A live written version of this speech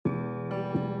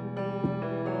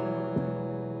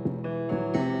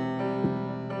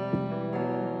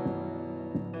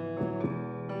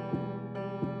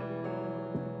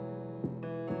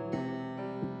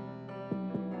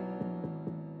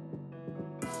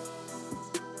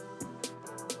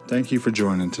Thank you for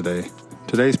joining today.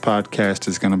 Today's podcast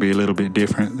is going to be a little bit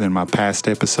different than my past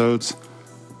episodes.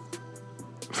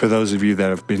 For those of you that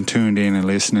have been tuned in and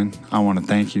listening, I want to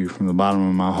thank you from the bottom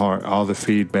of my heart. All the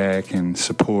feedback and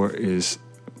support is,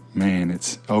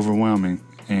 it's overwhelming,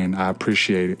 and I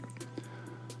appreciate it.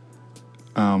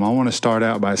 I want to start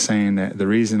out by saying that the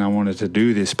reason I wanted to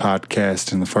do this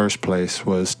podcast in the first place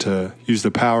was to use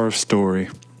the power of story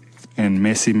and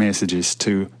messy messages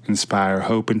to inspire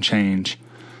hope and change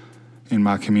in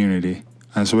my community,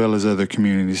 as well as other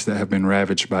communities that have been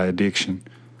ravaged by addiction.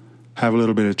 Have a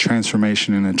little bit of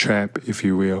transformation in a trap, if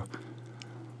you will.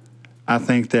 I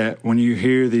think that when you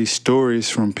hear these stories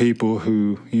from people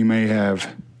who you may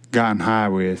have gotten high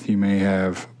with, you may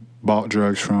have bought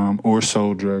drugs from or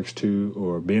sold drugs to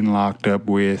or been locked up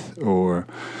with, or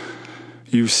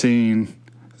you've seen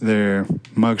their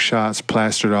mugshots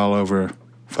plastered all over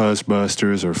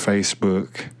Fuzzbusters or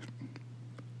Facebook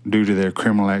due to their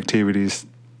criminal activities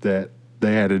that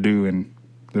they had to do in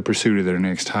the pursuit of their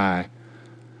next high.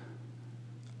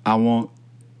 I want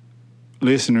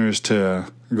listeners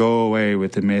to go away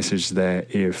with the message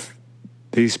that if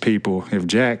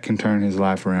Jack can turn his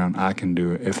life around, I can do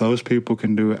it. If those people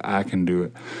can do it, I can do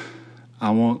it.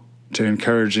 I want to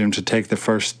encourage them to take the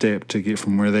first step to get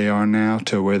from where they are now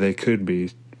to where they could be,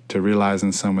 to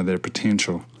realizing some of their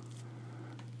potential.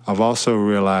 I've also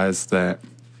realized that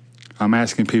I'm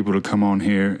asking people to come on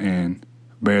here and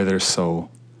bare their soul,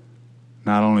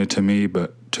 not only to me,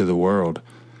 but to the world.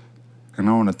 And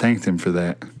I want to thank them for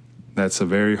that. That's a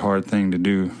very hard thing to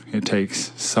do. It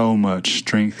takes so much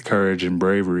strength, courage, and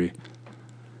bravery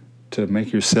to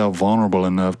make yourself vulnerable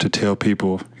enough to tell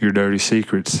people your dirty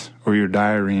secrets or your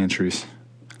diary entries.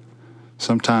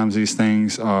 Sometimes these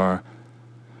things are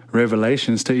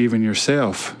revelations to even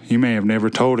yourself. You may have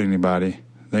never told anybody.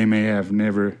 They may have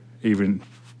never even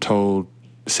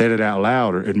said it out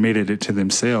loud or admitted it to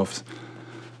themselves.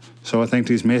 So I think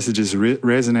these messages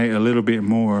resonate a little bit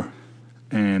more.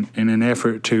 And in an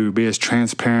effort to be as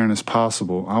transparent as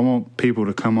possible, I want people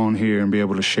to come on here and be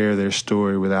able to share their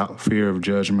story without fear of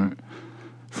judgment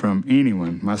from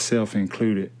anyone, myself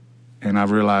included. And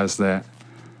I've realized that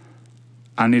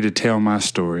I need to tell my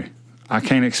story. I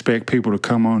can't expect people to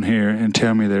come on here and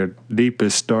tell me their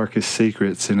deepest, darkest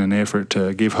secrets in an effort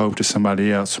to give hope to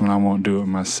somebody else when I won't do it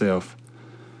myself.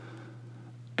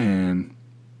 And,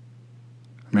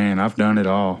 I've done it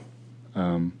all.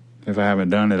 If I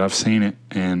haven't done it, I've seen it,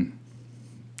 and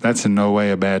that's in no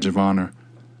way a badge of honor.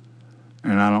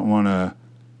 And I don't want to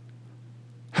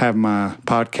have my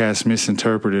podcast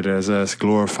misinterpreted as us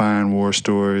glorifying war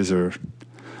stories or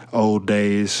old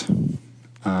days.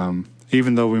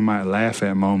 Even though we might laugh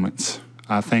at moments,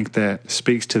 I think that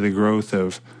speaks to the growth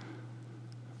of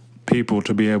people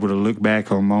to be able to look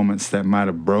back on moments that might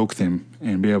have broke them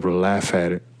and be able to laugh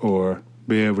at it, or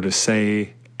be able to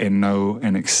say and know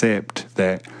and accept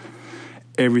that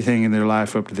everything in their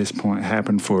life up to this point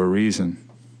happened for a reason.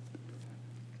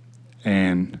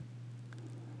 And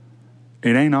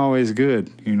it ain't always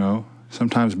good,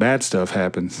 Sometimes bad stuff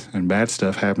happens, and bad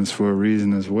stuff happens for a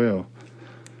reason as well.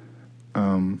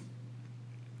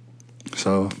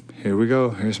 So here we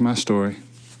go. Here's my story.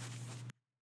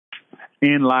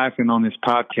 In life and on this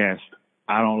podcast,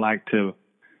 I don't like to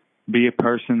be a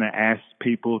person that asks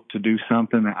people to do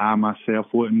something that I myself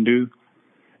wouldn't do.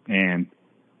 And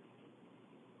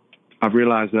I've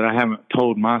realized that I haven't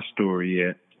told my story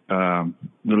yet. The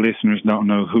listeners don't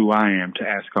know who I am to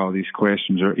ask all these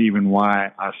questions, or even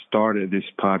why I started this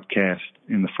podcast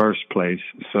in the first place.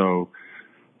 So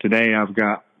today I've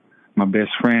got my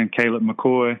best friend, Caleb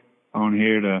McCoy, on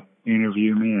here to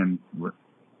interview me and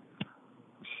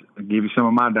give you some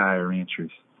of my diary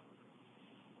entries.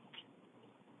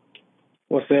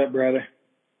 What's up, brother?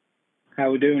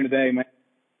 How we doing today, man?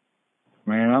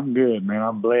 Man, I'm good, man.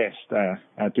 I'm blessed.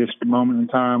 At this moment in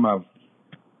time,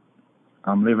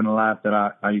 I'm living a life that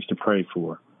I used to pray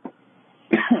for.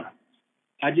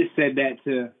 I just said that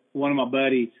to one of my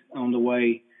buddies on the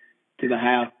way to the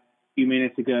house a few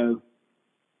minutes ago.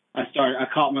 I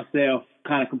caught myself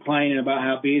kind of complaining about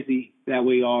how busy that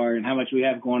we are and how much we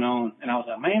have going on. And I was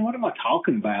like, man, what am I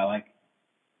talking about? Like,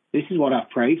 this is what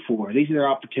I've prayed for. These are the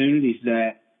opportunities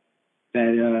that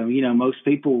most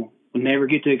people will never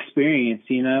get to experience,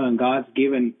 and God's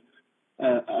given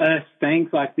us things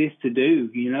like this to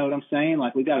do. You know what I'm saying?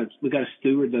 Like, we got to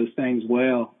steward those things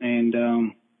well.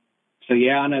 And so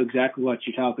yeah, I know exactly what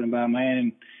you're talking about,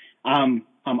 man. And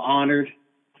I'm honored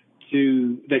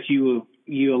that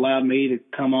you allowed me to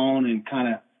come on and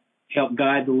kind of help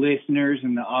guide the listeners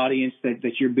and the audience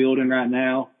that you're building right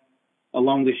now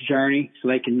along this journey, so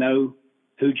they can know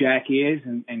who Jack is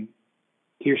and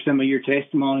hear some of your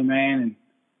testimony, man,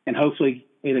 and hopefully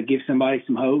it'll give somebody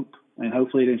some hope, and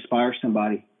hopefully it'll inspire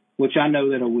somebody, which I know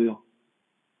that it will.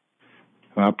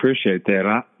 I appreciate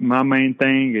that. My main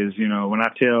thing is, when I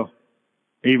tell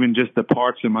even just the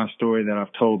parts of my story that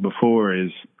I've told before,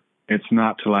 is it's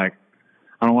not to I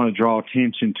don't want to draw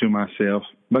attention to myself,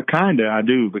 but kind of I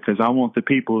do, because I want the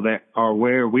people that are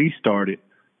where we started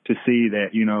to see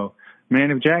that,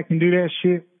 man, if Jack can do that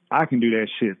shit, I can do that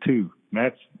shit too.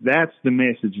 That's the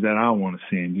message that I want to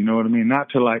send. You know what I mean? Not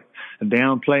to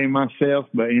downplay myself,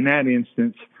 but in that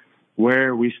instance,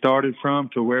 where we started from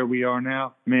to where we are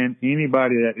now, man,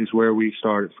 anybody that is where we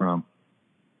started from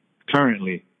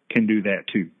currently can do that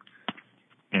too.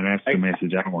 And that's the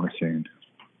message I want to send.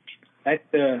 That's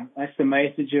the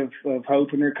message of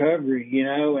hope and recovery,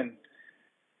 and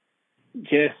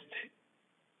just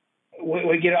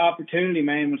we get an opportunity,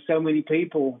 man, when so many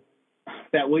people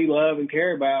that we love and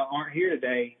care about aren't here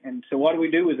today. And so what do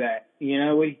we do with that?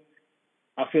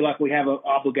 I feel like we have an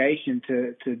obligation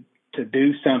to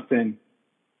do something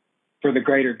for the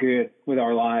greater good with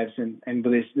our lives and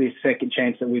with this second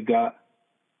chance that we've got.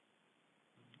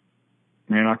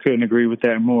 Man, I couldn't agree with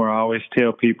that more. I always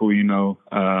tell people,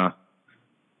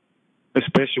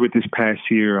 especially with this past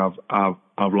year,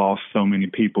 I've lost so many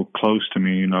people close to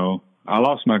me. I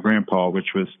lost my grandpa,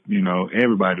 which was,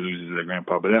 everybody loses their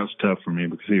grandpa, but that was tough for me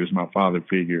because he was my father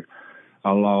figure.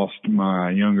 I lost my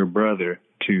younger brother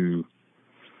to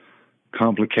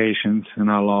complications, and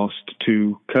I lost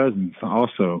 2 cousins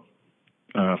also,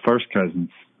 first cousins,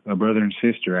 a brother and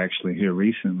sister actually here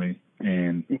recently.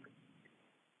 And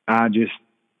I just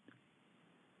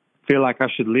feel like I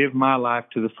should live my life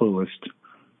to the fullest,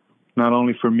 not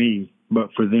only for me,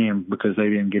 but for them, because they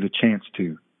didn't get a chance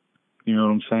to. You know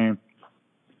what I'm saying?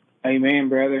 Amen,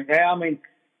 brother. Yeah, I mean,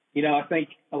 I think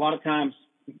a lot of times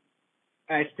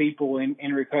as people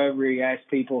in recovery, as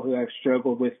people who have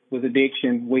struggled with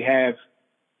addiction, we have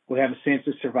a sense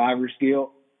of survivor's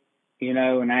guilt,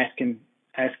 and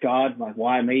ask God,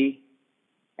 why me?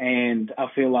 And I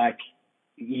feel like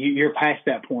you're past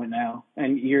that point now,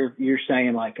 and you're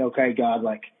saying okay, God,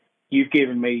 you've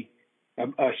given me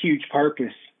a huge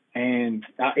purpose, and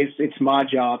it's my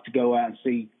job to go out and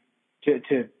see to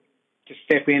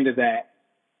step into that,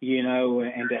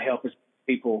 and to help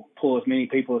pull as many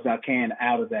people as I can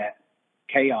out of that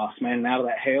chaos, man, and out of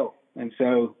that hell. And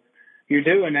so you're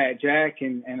doing that, Jack,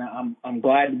 and I'm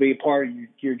glad to be a part of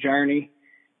your journey.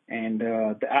 And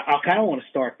I kind of want to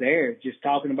start there, just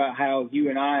talking about how you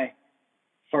and I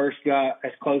first got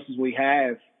as close as we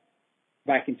have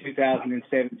back in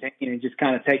 2017, and just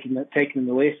kind of taking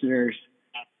the listeners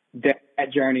that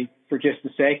journey for just a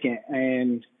second,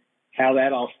 and how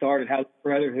that all started, how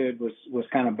brotherhood was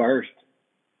kind of birthed.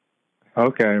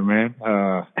 Okay, man.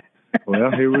 Well,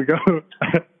 here we go.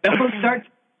 Don't start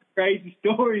crazy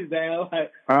stories now.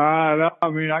 No, I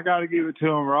mean, I got to give it to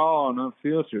them raw and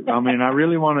unfiltered. I mean, I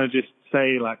really want to just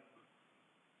say,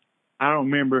 I don't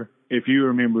remember if you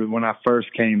remember when I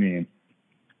first came in.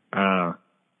 And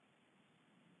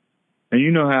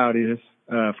you know how it is.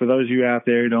 For those of you out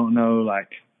there who don't know,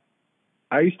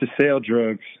 I used to sell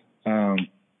drugs.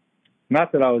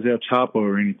 Not that I was El Chapo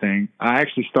or anything. I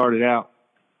actually started out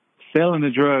selling the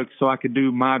drugs so I could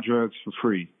do my drugs for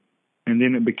free. And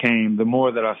then it became, the more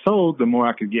that I sold, the more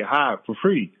I could get high for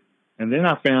free. And then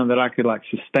I found that I could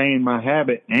sustain my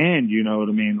habit, and you know what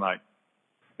I mean?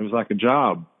 It was like a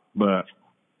job. But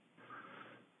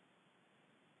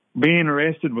being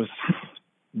arrested was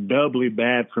doubly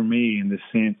bad for me, in the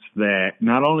sense that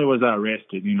not only was I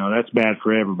arrested, that's bad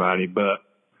for everybody, but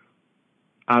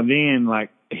I then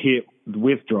hit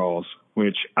withdrawals,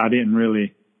 which I didn't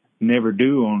really never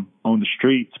do on the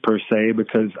streets per se,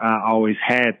 because I always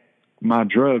had my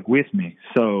drug with me.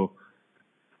 So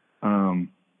I'm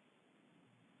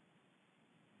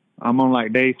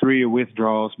on day 3 of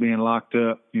withdrawals, being locked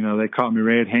up. They caught me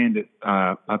red-handed,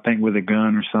 I think with a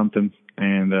gun or something.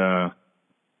 And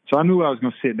so I knew I was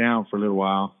going to sit down for a little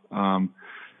while.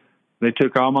 They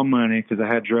took all my money because I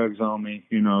had drugs on me,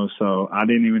 so I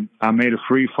made a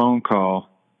free phone call,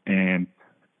 and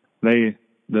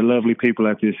the lovely people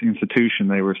at this institution,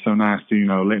 they were so nice to,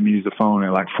 let me use the phone at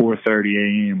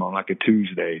 4:30 a.m. on a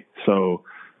Tuesday. So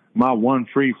my one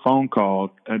free phone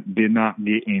call did not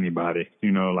get anybody,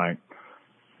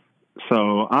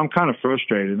 so I'm kind of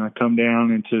frustrated. And I come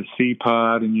down into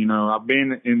CPOD, and, I've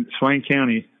been in Swain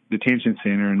County Detention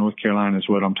Center in North Carolina is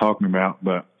what I'm talking about.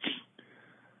 But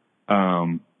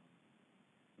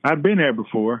I'd been there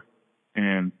before,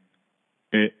 and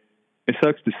it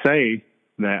sucks to say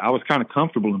that I was kind of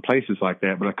comfortable in places like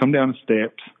that, but I come down the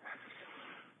steps.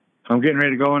 I'm getting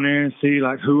ready to go in there and see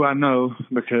who I know,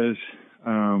 because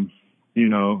you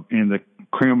know, in the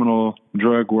criminal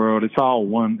drug world, it's all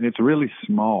one. It's really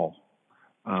small.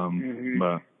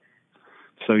 But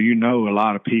so, you know, a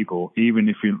lot of people, even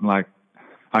if you like,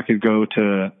 I could go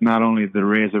to not only the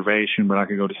reservation, but I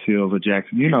could go to Silva,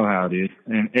 Jackson. You know how it is.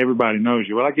 And everybody knows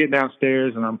you. Well, I get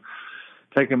downstairs and I'm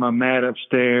taking my mat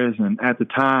upstairs. And at the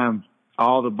time,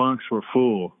 all the bunks were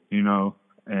full, you know,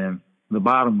 and the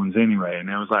bottom ones anyway. And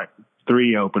there was like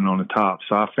 3 open on the top.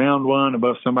 So I found one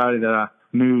above somebody that I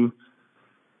knew.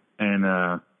 And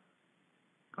I'm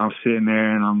sitting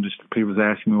there and people's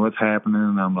asking me what's happening.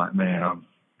 And I'm like, man,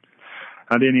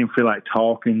 I didn't even feel like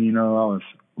talking, you know. I was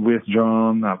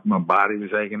withdrawn. My body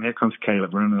was aching. Here comes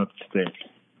Caleb running up the steps.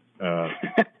 I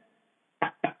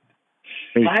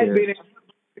had been in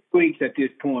 6 weeks at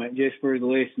this point, just for the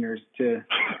listeners to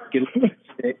get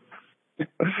it.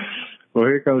 Well,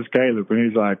 here comes Caleb, and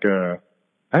he's like,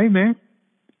 hey, man,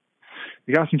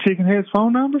 you got some Chicken Head's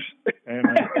phone numbers? And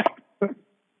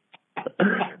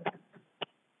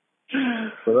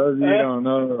for those of you who don't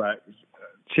know, like,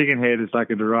 Chicken Head is like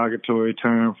a derogatory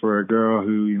term for a girl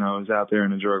who, you know, is out there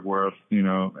in the drug world, you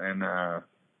know, and I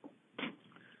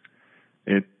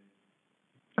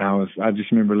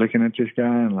just remember looking at this guy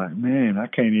and like, man, I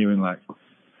can't even, like,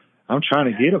 I'm trying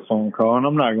to get a phone call and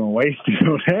I'm not going to waste it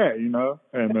on that, you know,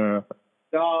 and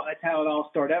that's how it all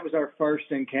started. That was our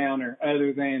first encounter,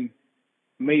 other than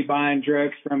me buying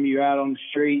drugs from you out on the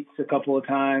streets a couple of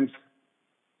times.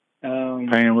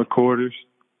 Paying with quarters.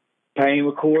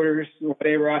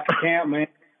 Whatever I can count, man.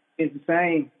 It's the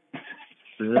same.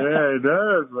 Yeah, it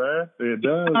does, man. It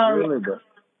does, really does.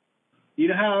 You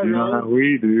know how you know how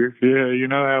we do. Yeah, you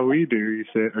know how we do, you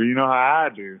said. Or you know how I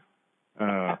do.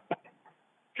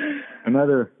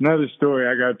 Another story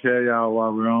I got to tell y'all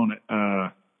while we're on it.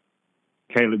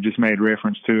 Caleb just made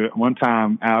reference to it. One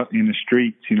time out in the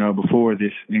streets, you know, before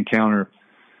this encounter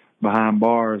behind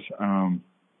bars,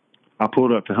 I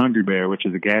pulled up to Hungry Bear, which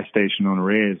is a gas station on the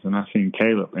res, and I seen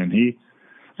Caleb, and I'm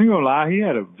not gonna lie, he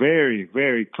had a very,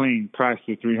 very clean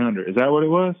Chrysler 300. Is that what it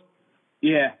was?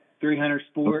 Yeah, 300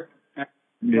 Sport.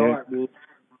 Yeah.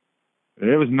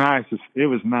 It was nice. It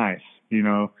was nice, you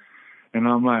know. And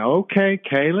I'm like, okay,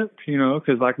 Caleb, you know,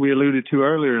 because like we alluded to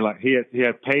earlier, like he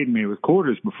had paid me with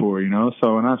quarters before, you know.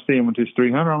 So when I see him with his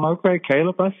 300, I'm like, okay,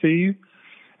 Caleb, I see you.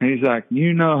 And he's like,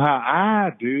 you know how I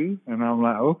do. And I'm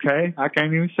like, okay, I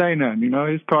can't even say nothing. You know,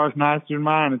 his car's nicer than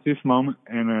mine at this moment.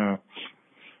 And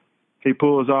he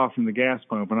pulls off from the gas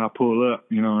pump, and I pull up,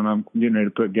 you know, and I'm getting ready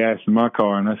to put gas in my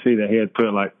car. And I see that he had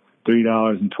put like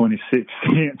 $3.26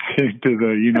 into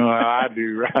the, you know how I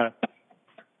do, right?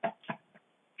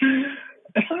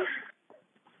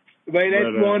 But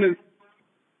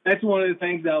that's one of the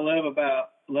things I love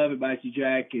about you,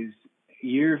 Jack, is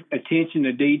your attention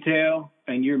to detail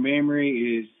and your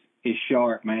memory is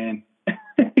sharp, man.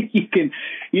 you can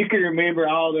remember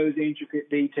all those intricate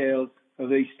details of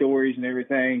these stories and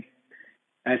everything.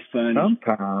 That's funny.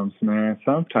 Sometimes, man.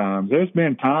 Sometimes there's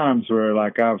been times where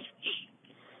like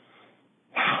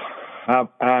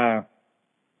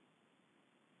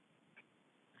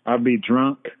I'd be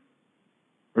drunk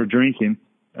or drinking.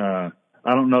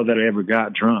 I don't know that I ever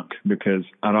got drunk because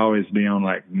I'd always be on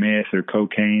like meth or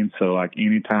cocaine. So like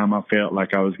anytime I felt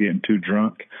like I was getting too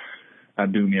drunk,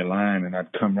 I'd do me a line and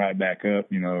I'd come right back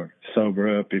up, you know,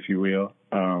 sober up, if you will.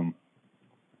 And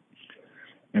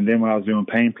then when I was doing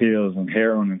pain pills and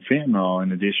heroin and fentanyl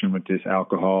in addition with this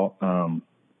alcohol,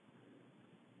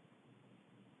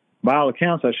 by all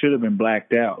accounts, I should have been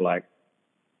blacked out, like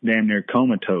damn near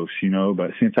comatose, you know, but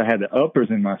since I had the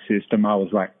uppers in my system, I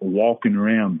was like walking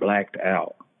around blacked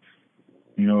out.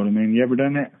 You know what I mean? You ever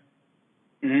done that?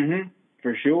 Mm-hmm.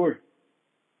 For sure.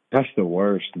 That's the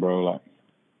worst, bro. Like,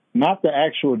 not the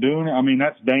actual doing it. I mean,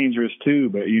 that's dangerous too,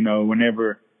 but you know,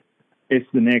 whenever it's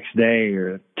the next day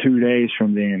or 2 days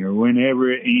from then or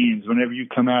whenever it ends, whenever you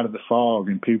come out of the fog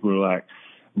and people are like,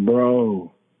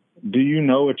 bro, do you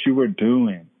know what you were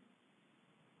doing?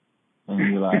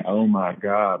 And you're like, oh, my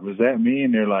God, was that me?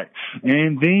 And they're like,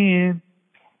 and then,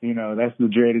 you know, that's the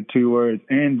dreaded 2 words,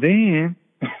 and then.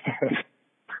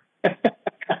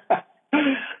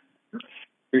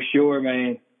 For sure,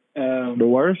 man. The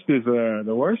worst is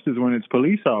when it's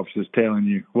police officers telling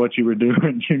you what you were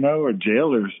doing, you know, or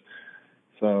jailers.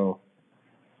 So,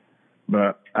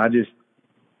 but I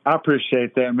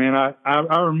appreciate that, man.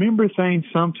 I remember things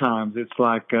sometimes. It's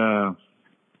like I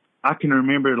can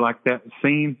remember like that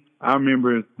scene. I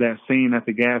remember that scene at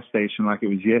the gas station like it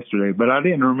was yesterday, but I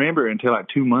didn't remember it until like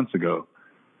 2 months ago.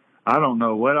 I don't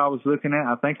know what I was looking at.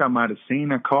 I think I might have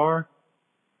seen a car,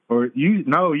 or you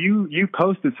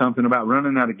posted something about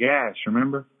running out of gas.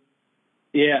 Remember?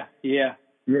 Yeah. Yeah,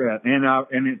 Yeah,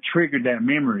 and it triggered that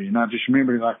memory, and I just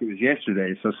remembered it like it was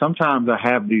yesterday. So sometimes I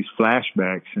have these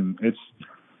flashbacks, and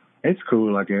it's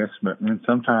cool, I guess. But then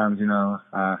sometimes,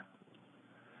 I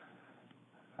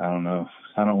don't know.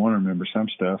 I don't want to remember some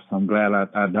stuff. I'm glad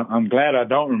I don't. I'm glad I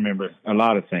don't remember a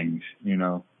lot of things.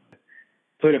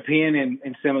 Put a pin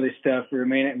in some of this stuff for a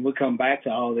minute, and we'll come back to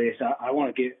all this. I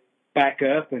want to get back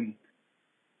up, and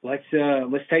let's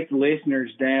take the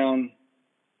listeners down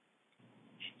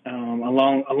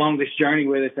along this journey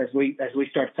with us as we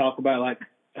start to talk about like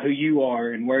who you are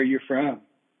and where you're from.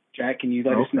 Jack, can you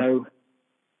let us know?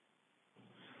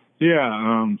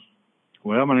 Yeah.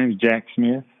 Well, my name is Jack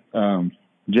Smith.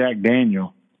 Jack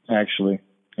Daniel, actually.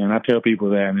 And I tell people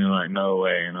that, and they're like, "No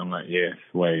way," and I'm like, "Yes,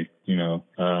 way."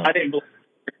 I didn't believe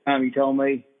the time you told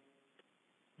me.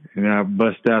 And I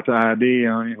bust out the ID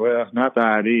on you. Well, not the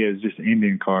ID, it's just an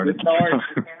Indian card. The card.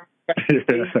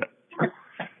 Yeah.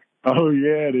 Oh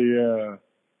yeah, the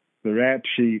rap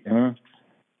sheet, huh?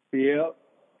 Yep.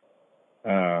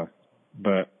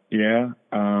 But yeah,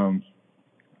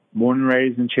 born and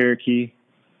raised in Cherokee,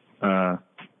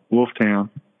 Wolftown.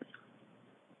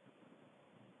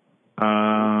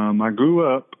 I grew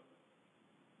up.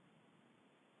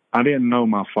 I didn't know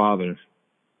my father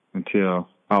until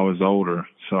I was older,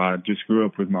 so I just grew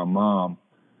up with my mom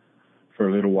for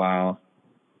a little while,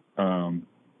 and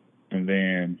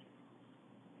then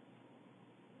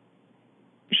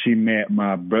she met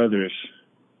my brothers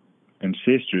and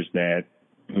sister's dad,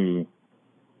 who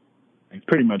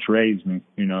pretty much raised me.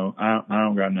 I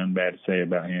don't got nothing bad to say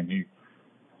about him.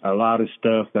 A lot of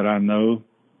stuff that I know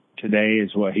today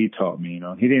is what he taught me.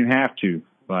 He didn't have to,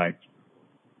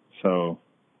 so.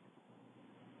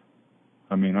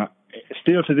 I mean,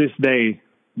 still to this day,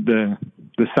 the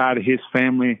side of his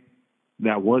family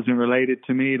that wasn't related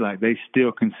to me, like they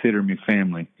still consider me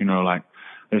family. Like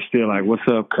they're still like, "What's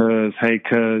up, cuz? Hey,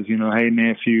 cuz? Hey,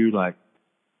 nephew." Like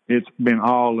it's been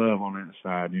all love on that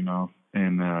side,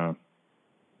 And I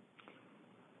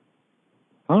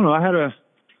don't know.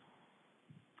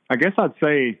 I guess I'd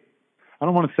say, I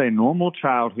don't want to say normal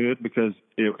childhood because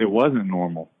it wasn't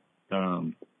normal.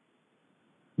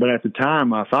 But at the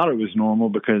time, I thought it was normal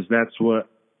because that's what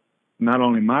not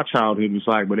only my childhood was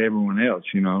like, but everyone else,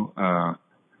 I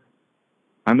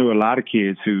knew a lot of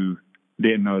kids who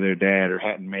didn't know their dad or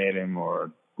hadn't met him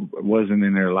or wasn't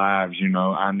in their lives,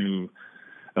 I knew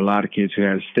a lot of kids who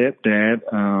had a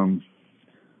stepdad.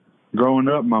 Growing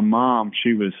up, my mom,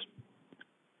 she's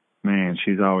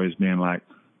always been like,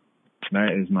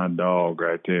 that is my dog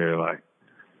right there, like.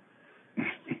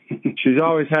 She's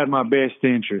always had my best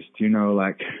interest,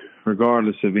 like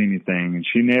regardless of anything. And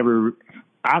she never,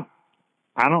 I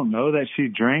don't know that she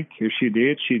drank. If she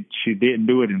did, she didn't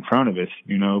do it in front of us,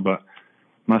 but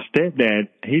my stepdad,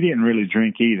 he didn't really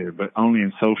drink either, but only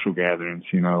in social gatherings,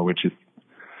 which is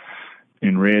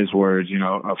in Red's words,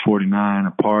 a 49,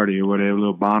 a party or whatever, a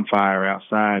little bonfire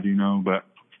outside, but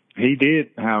he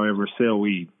did, however, sell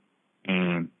weed.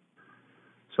 And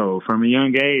so from a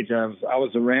young age, I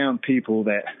was around people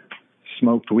that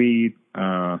smoked weed.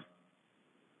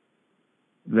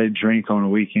 They drink on the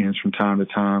weekends from time to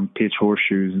time, pitch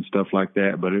horseshoes and stuff like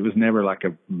that. But it was never like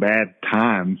a bad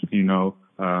time,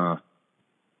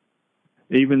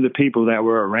 Even the people that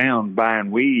were around buying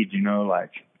weed,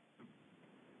 like,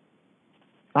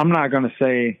 I'm not going to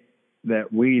say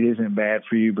that weed isn't bad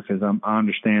for you because I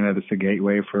understand that it's a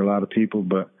gateway for a lot of people,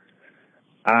 but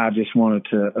I just wanted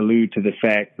to allude to the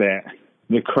fact that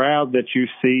the crowd that you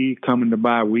see coming to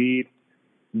buy weed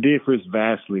differs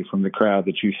vastly from the crowd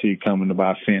that you see coming to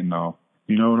buy fentanyl.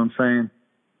 You know what I'm saying?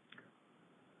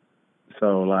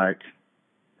 So, like,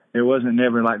 it wasn't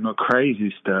never like no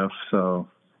crazy stuff. So,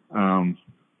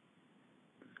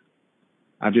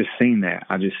 I just seen that.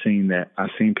 I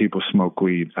seen people smoke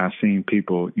weed. I seen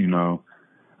people,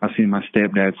 I seen my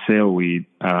stepdad sell weed.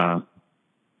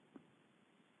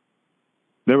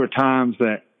 There were times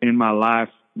that in my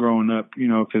life growing up,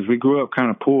 because we grew up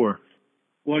kind of poor.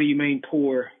 What do you mean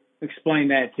poor? Explain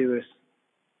that to us.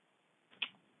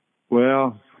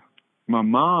 Well, my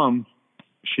mom,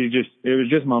 it was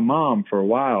just my mom for a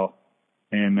while.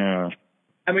 And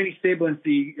how many siblings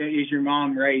is your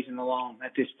mom raising alone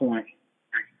at this point?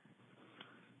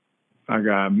 I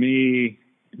got me,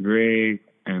 Greg,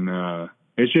 and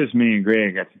it's just me and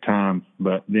Greg at the time.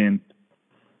 But then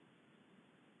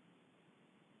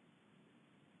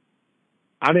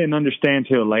I didn't understand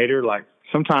till later. Like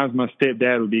sometimes my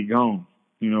stepdad would be gone,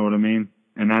 you know what I mean?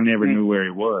 And I never knew where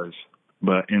he was.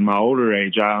 But in my older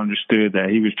age, I understood that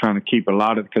he was trying to keep a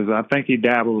lot of, because I think he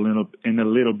dabbled in a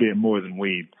little bit more than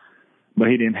weed. But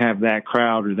he didn't have that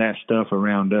crowd or that stuff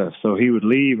around us. So he would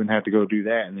leave and have to go do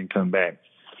that and then come back.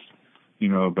 you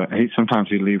know, but sometimes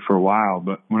he'd leave for a while.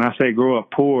 But when I say grow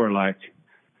up poor, like,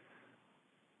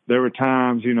 there were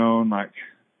times, you know, and like,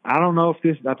 I don't know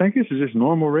if I think this is just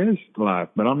normal res life,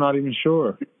 but I'm not even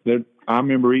sure. I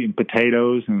remember eating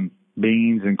potatoes and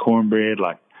beans and cornbread,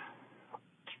 like,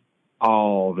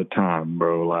 all the time,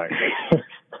 bro. Like,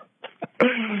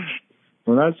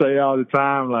 when I say all the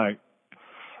time, like,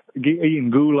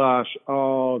 eating goulash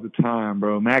all the time,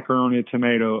 bro. Macaroni and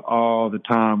tomato all the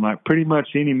time. Like, pretty much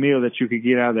any meal that you could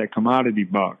get out of that commodity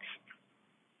box.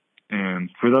 And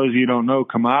for those of you who don't know,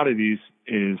 commodities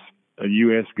is a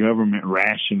U.S. government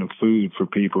ration of food for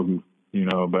people who, you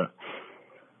know, but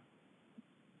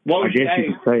I guess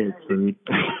you could say it's food.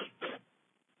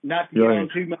 Not to get on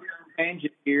too much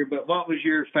tangent here, but what was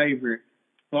your favorite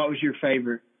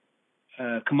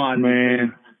commodity?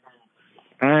 Man,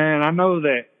 and I know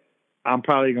that I'm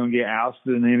probably going to get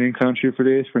ousted in Indian country for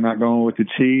this, for not going with the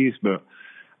cheese, but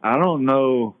I don't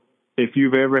know if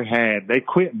you've ever had, they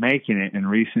quit making it in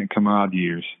recent commodity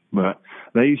years, but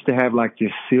they used to have like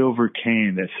this silver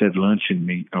can that said luncheon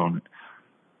meat on it.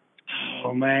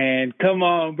 Oh, man. Come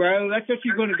on, bro. That's what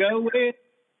you're going to go with?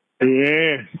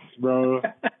 Yes, bro.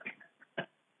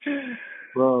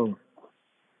 Bro.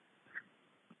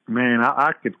 Man,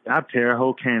 I'd tear a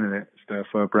whole can of that stuff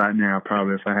up right now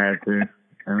probably if I had to.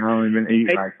 And I don't even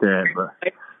eat like that, but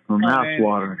my mouth's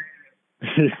watering.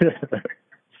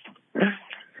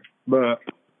 But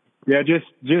yeah, just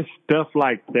stuff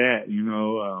like that, you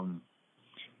know.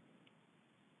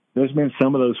 There's been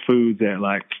some of those foods that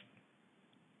like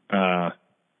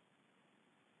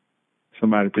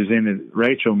somebody presented.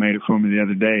 Rachel made it for me the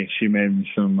other day. She made me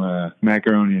some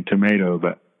macaroni and tomato,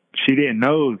 but she didn't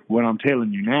know what I'm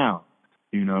telling you now,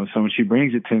 you know. So when she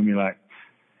brings it to me, like,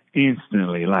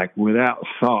 instantly, like, without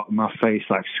thought, my face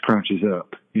like scrunches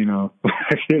up, you know.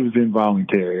 It was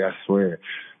involuntary, I swear.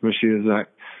 But she was like,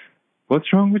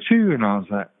 "What's wrong with you?" And I was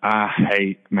like, "I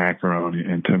hate macaroni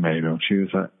and tomato." She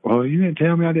was like, "Well, you didn't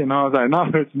tell me." I didn't. I was like, "No,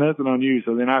 it's nothing on you."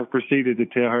 So then I proceeded to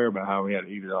tell her about how we had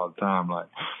to eat it all the time. Like,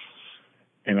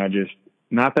 and I just,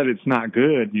 not that it's not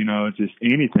good, you know, it's just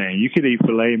anything. You could eat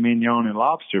filet mignon and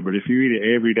lobster, but if you eat it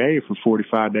every day for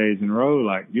 45 days in a row,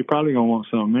 like, you're probably going to want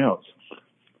something else.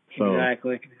 So,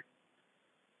 exactly.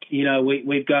 You know,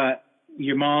 we've got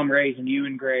your mom raising you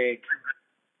and Greg.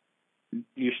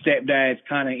 Your stepdad's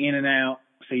kind of in and out,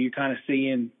 so you're kind of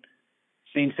seeing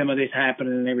some of this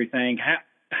happening and everything.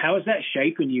 How is that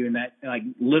shaping you? And that, like,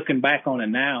 looking back on it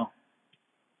now,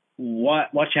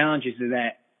 what challenges did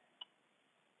that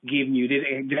give you?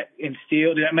 Did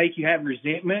that make you have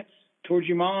resentments towards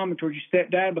your mom and towards your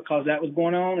stepdad because that was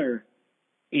going on, or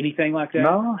anything like that?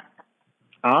 No,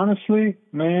 honestly,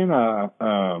 man, my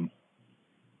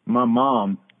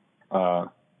mom,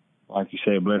 like you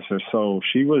say, bless her soul,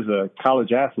 she was a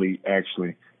college athlete,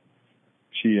 actually.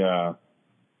 She was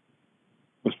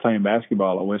playing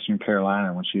basketball at Western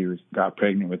Carolina when she got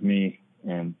pregnant with me,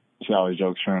 and she always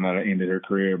jokes around that I ended her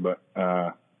career, but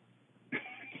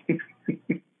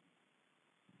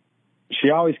she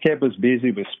always kept us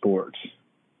busy with sports.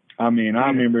 I mean, I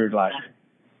remember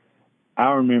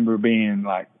being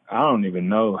like, I don't even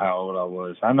know how old I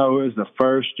was. I know it was the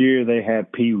first year they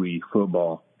had Pee Wee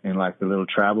football in like the little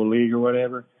travel league or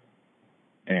whatever.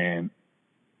 And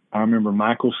I remember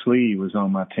Michael Slee was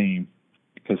on my team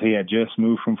because he had just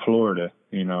moved from Florida,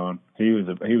 you know, and he was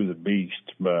a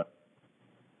beast. But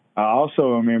I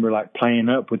also remember like playing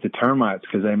up with the Termites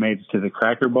because they made it to the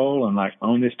Cracker Bowl, and like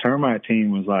on this Termite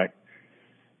team was like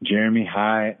Jeremy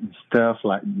Hyatt and stuff,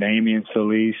 like Damian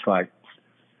Solis, like.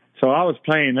 So I was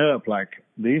playing up, like,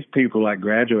 these people, like,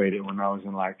 graduated when I was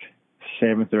in, like,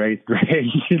 7th or 8th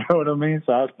grade, you know what I mean?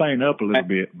 So I was playing up a little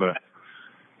bit, but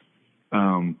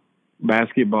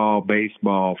basketball,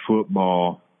 baseball,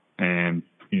 football, and,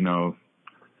 you know,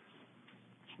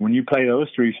 when you play those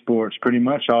three sports, pretty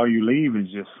much all you leave is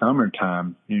just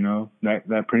summertime, you know?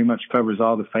 That pretty much covers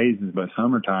all the phases but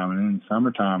summertime, and in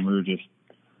summertime we were just,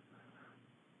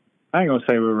 I ain't gonna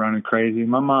say we were running crazy.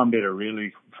 My mom did a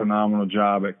really phenomenal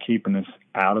job at keeping us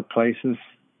out of places.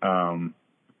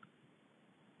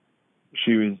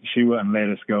 She wouldn't let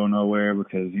us go nowhere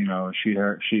because, you know,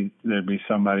 there'd be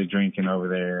somebody drinking over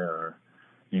there, or,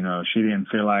 you know, she didn't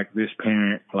feel like this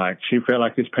parent, like, she felt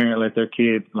like this parent let their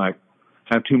kid, like,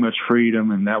 have too much freedom,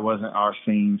 and that wasn't our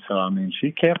scene. So, I mean,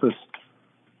 she kept us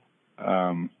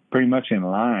pretty much in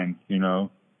line, you know.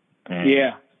 And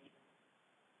yeah.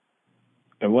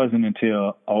 It wasn't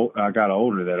until I got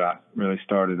older that I really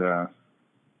started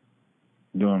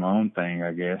doing my own thing,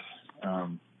 I guess.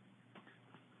 So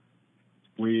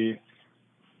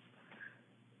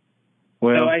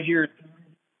as your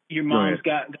mom's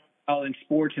got all in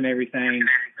sports and everything,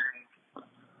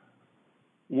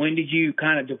 when did you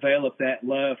kind of develop that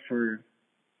love for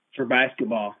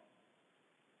basketball?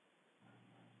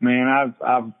 Man,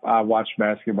 I watched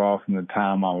basketball from the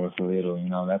time I was little. You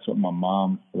know, that's what my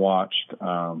mom watched.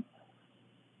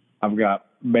 I've got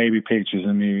baby pictures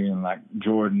of me and like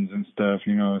Jordans and stuff,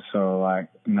 you know, so like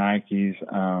Nikes.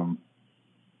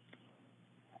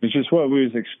 It's just what we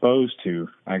was exposed to,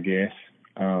 I guess.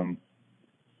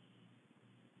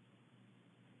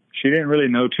 She didn't really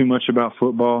know too much about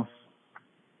football.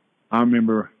 I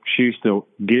remember she used to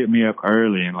get me up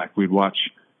early and like we'd watch,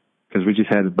 because we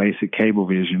just had the basic cable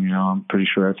vision, you know. I'm pretty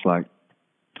sure it's like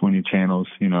 20 channels,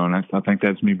 you know, and I think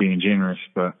that's me being generous.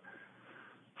 But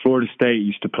Florida State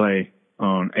used to play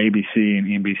on ABC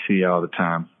and NBC all the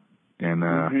time. And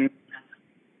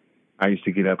I used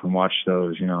to get up and watch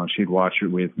those, you know, and she'd watch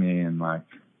it with me. And, like,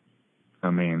 I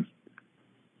mean,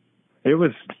 it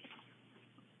was,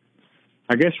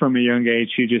 I guess from a young age,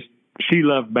 she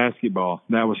loved basketball.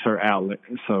 That was her outlet.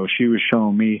 So she was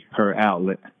showing me her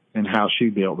outlet and how she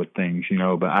dealt with things, you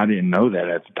know, but I didn't know that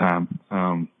at the time.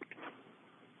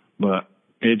 But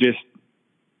it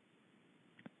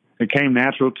came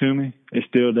natural to me. It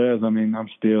still does. I mean, I'm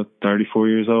still 34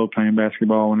 years old playing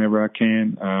basketball whenever I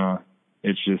can.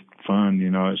 It's just fun,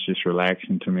 you know, it's just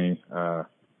relaxing to me.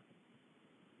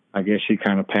 I guess she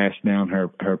kind of passed down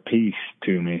her peace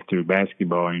to me through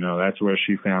basketball, you know. That's where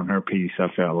she found her peace, I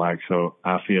felt like. So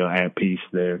I feel at peace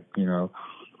there, you know.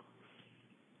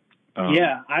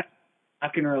 Yeah, I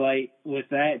can relate with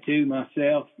that too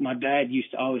myself. My dad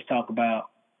used to always talk about,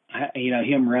 you know,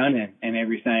 him running and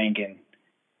everything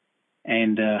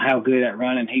and how good at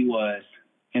running he was.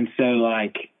 And so,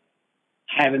 like,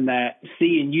 having that,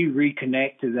 seeing you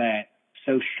reconnect to that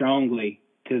so strongly,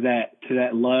 to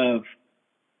that love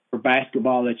for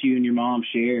basketball that you and your mom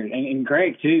shared, and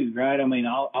Greg too, right? I mean,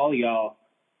 all y'all,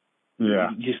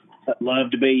 just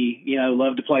love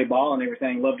to play ball and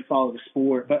everything, love to follow the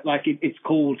sport. But like, it's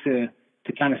cool to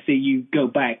kind of see you go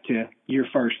back to your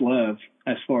first love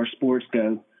as far as sports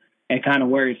go, and kind of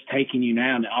where it's taking you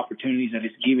now and the opportunities that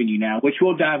it's giving you now, which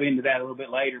we'll dive into that a little bit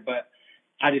later. But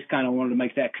I just kind of wanted to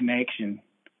make that connection.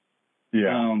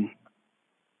 Yeah.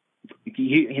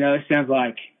 You know, it sounds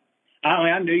like,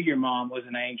 I knew your mom was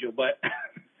an angel, but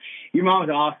your mom's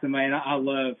awesome, man. I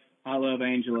love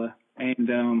Angela.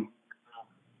 And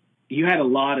you had a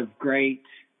lot of great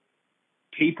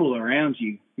people around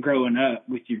you growing up,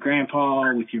 with your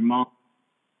grandpa, with your mom,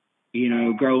 you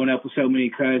know, growing up with so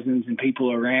many cousins and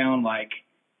people around, like,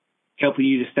 helping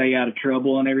you to stay out of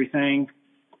trouble and everything.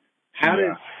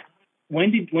 When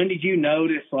did you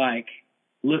notice, like,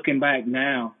 looking back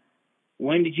now,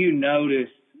 when did you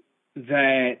notice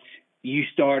that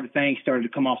things started to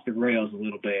come off the rails a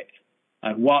little bit?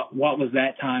 Like, what was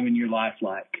that time in your life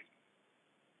like?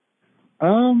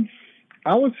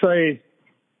 I would say,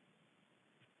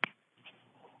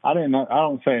 I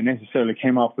don't say it necessarily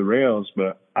came off the rails,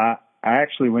 but I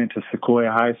actually went to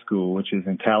Sequoia High School, which is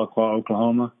in Tahlequah,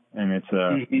 Oklahoma, and it's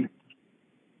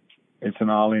an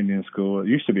all-Indian school. It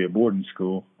used to be a boarding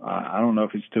school. I don't know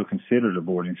if it's still considered a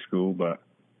boarding school, but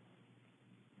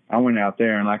I went out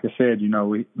there, and like I said, you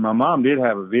know, my mom did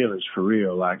have a village for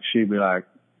real. Like, she'd be like,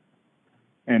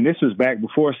 and this was back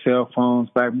before cell phones,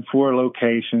 back before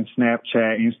location,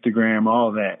 Snapchat, Instagram,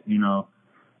 all that, you know.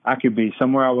 I could be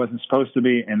somewhere I wasn't supposed to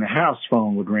be, and the house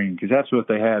phone would ring, because that's what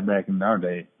they had back in our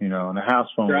day, you know, and the house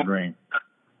phone would ring.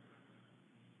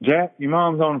 Jack, your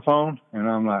mom's on the phone. And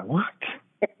I'm like, what?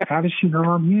 How does she know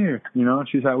I'm here? You know, and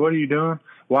she's like, what are you doing?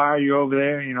 Why are you over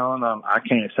there? You know, and I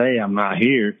can't say I'm not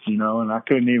here, you know, and I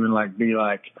couldn't even be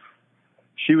like,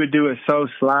 she would do it so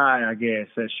sly, I guess,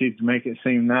 that she'd make it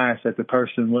seem nice that the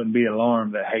person wouldn't be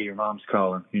alarmed that, hey, your mom's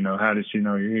calling. You know, how did she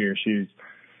know you're here?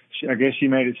 I guess she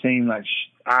made it seem like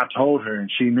I told her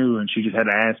and she knew and she just had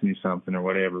to ask me something or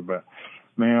whatever. But,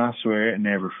 man, I swear it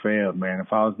never failed, man.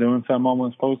 If I was doing something I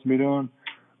wasn't supposed to be doing,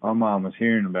 my mom was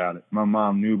hearing about it. My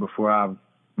mom knew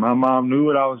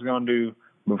what I was going to do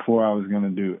before I was going to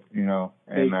do it, you know.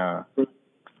 And I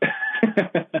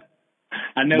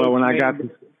know.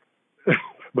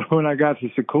 But when I got to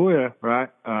Sequoia, right,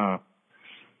 I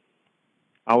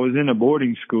was in a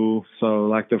boarding school. So,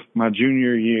 like, my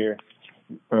junior year,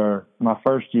 or my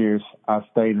first years, I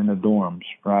stayed in the dorms,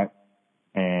 right?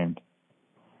 And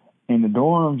in the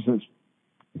dorms, it's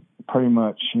pretty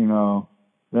much, you know,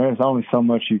 there's only so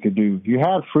much you could do. You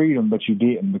had freedom, but you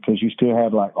didn't, because you still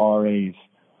had, like, RAs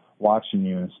watching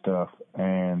you and stuff.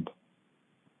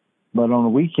 But on the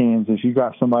weekends, if you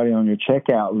got somebody on your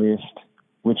checkout list,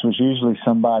 which was usually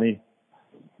somebody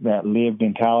that lived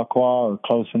in Tahlequah or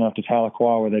close enough to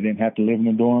Tahlequah where they didn't have to live in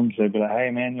the dorms, they'd be like,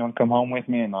 hey, man, you want to come home with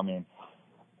me? And, I mean,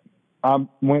 I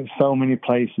went so many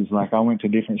places. Like I went to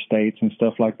different states and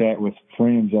stuff like that with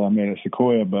friends that I met at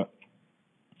Sequoia. But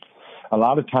a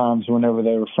lot of times, whenever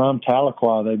they were from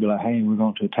Tahlequah, they'd be like, "Hey, we're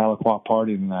going to a Tahlequah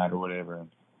party tonight," or whatever. And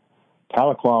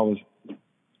Tahlequah was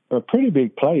a pretty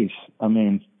big place. I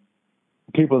mean,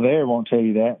 people there won't tell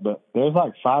you that, but there's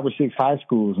like 5 or 6 high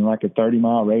schools in like a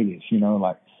 30-mile radius. You know,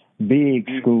 like big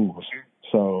schools.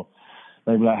 So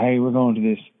they'd be like, "Hey, we're going to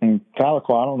this." And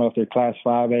Tahlequah, I don't know if they're Class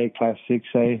 5A, Class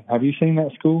 6A. Have you seen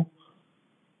that school?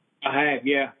 I have,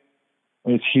 yeah.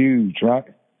 It's huge, right?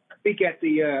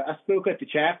 I spoke at the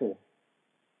chapel.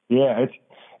 Yeah,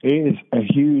 it is a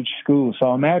huge school.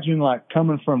 So imagine like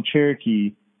coming from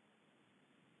Cherokee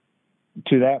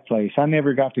to that place. I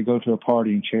never got to go to a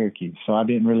party in Cherokee, so I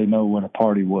didn't really know what a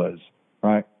party was,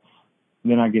 right?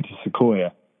 Then I get to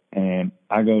Sequoia, and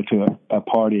I go to a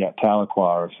party at Tahlequah,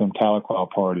 or some Tahlequah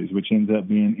parties, which ends up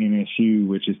being NSU,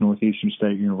 which is Northeastern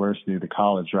State University, the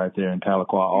college right there in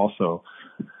Tahlequah also.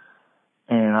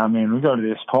 And, I mean, we go to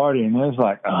this party, and there's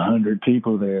like 100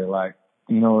 people there, like,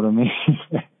 you know what I mean?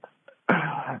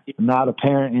 Not a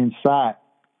parent in sight.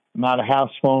 Not a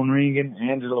house phone ringing.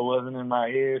 Angela wasn't in my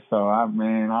ear. So, I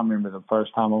remember the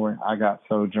first time I went, I got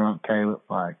so drunk, Caleb,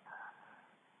 like,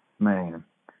 man,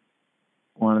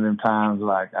 one of them times,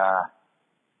 like,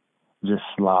 just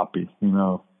sloppy, you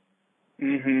know.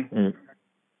 Mm-hmm.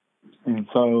 And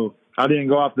so I didn't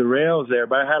go off the rails there,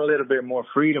 but I had a little bit more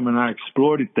freedom, and I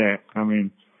exploited that, I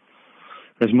mean,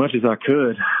 as much as I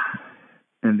could.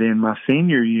 And then my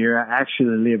senior year, I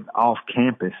actually lived off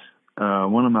campus.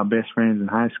 One of my best friends in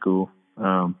high school,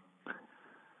 his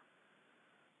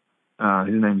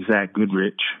name's Zach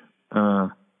Goodrich.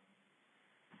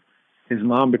 His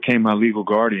mom became my legal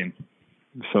guardian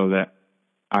so that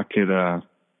I could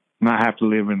not have to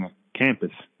live in the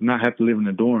campus, not have to live in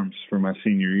the dorms for my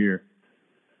senior year.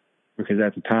 Because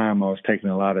at the time I was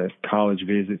taking a lot of college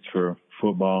visits for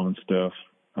football and stuff.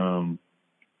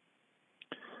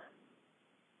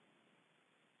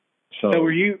 So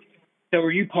were you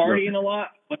partying a lot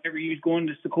whenever you was going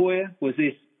to Sequoia? Was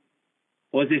this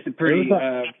a pretty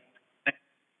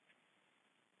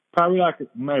probably like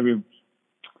maybe,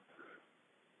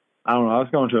 I don't know, I was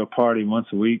going to a party once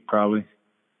a week probably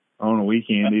on a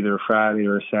weekend, either a Friday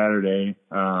or a Saturday.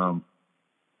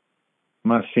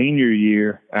 My senior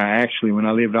year, when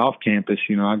I lived off campus,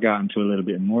 you know, I got into a little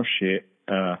bit more shit.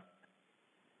 I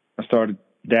started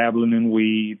dabbling in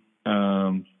weed.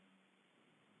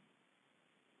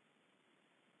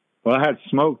 Well, I had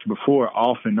smoked before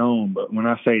off and on, but when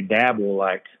I say dabble,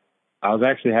 like I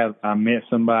met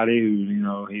somebody who, you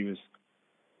know, he was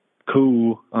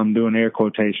cool. I'm doing air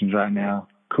quotations right now.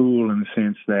 Cool in the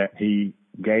sense that he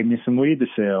gave me some weed to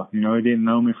sell. You know, he didn't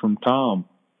know me from Tom.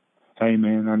 Hey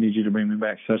man, I need you to bring me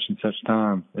back such and such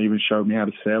time. They even showed me how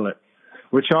to sell it,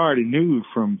 which I already knew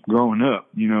from growing up.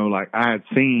 You know, like I had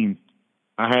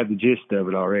the gist of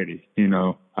it already. You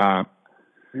know,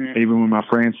 even when my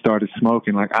friends started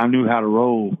smoking, like I knew how to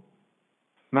roll.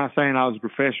 Not saying I was a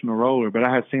professional roller, but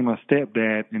I had seen my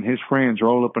stepdad and his friends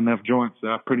roll up enough joints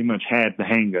that I pretty much had the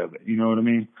hang of it. You know what I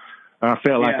mean? I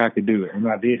felt like I could do it, and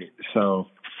I did it. So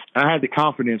I had the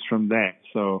confidence from that.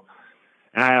 So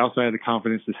I also had the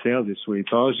confidence to sell this weed.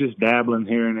 So I was just dabbling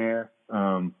here and there.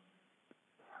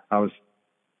 I was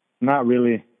not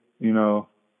really, you know,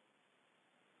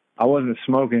 I wasn't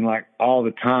smoking like all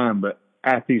the time, but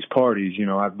at these parties, you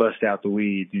know, I'd bust out the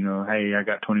weed, you know, hey, I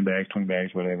got 20 bags,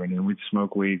 whatever. And then we'd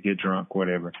smoke weed, get drunk,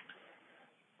 whatever.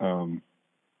 So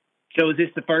is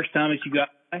this the first time that you got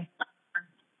high?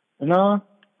 No,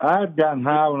 I had gotten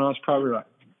high when I was probably like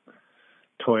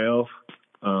 12.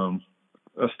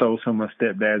 I stole some of my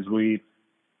stepdad's weed.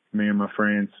 Me and my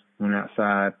friends went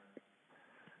outside,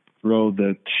 rolled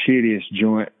the shittiest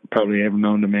joint probably ever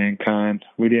known to mankind.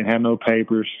 We didn't have no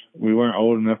papers. We weren't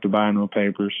old enough to buy no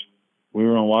papers. We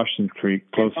were on Washington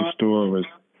Creek. Closest store was,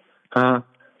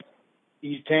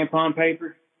 You used tampon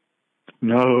paper?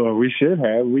 No, we should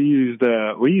have. We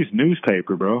used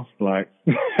newspaper, bro. Like,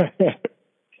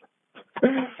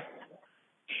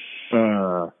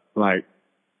 like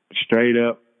straight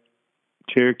up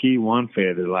Cherokee one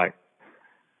feather, like.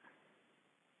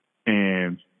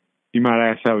 And you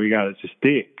might ask how we got it to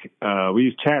stick. We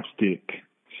used chapstick,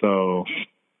 so.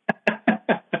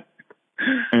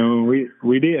 And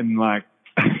we didn't like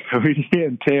we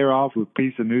didn't tear off a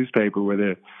piece of newspaper with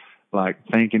it, like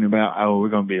thinking about, oh, we're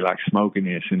gonna be like smoking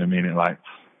this in a minute, like.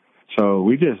 So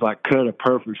we just like cut a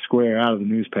perfect square out of the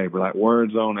newspaper, like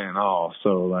words on it and all.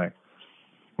 So like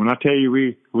when I tell you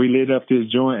we lit up this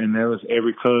joint and there was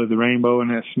every color of the rainbow in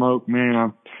that smoke,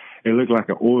 man, it looked like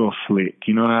an oil slick.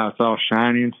 You know how it's all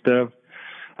shiny and stuff?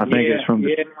 I think it's from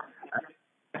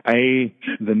A,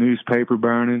 the newspaper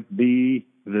burning, B,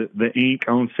 the ink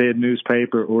on said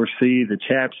newspaper, or C, the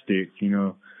chapstick,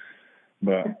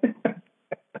 But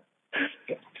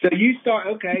So you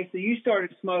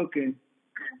started smoking,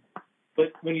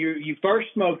 but when you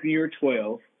first smoked when you were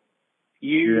 12,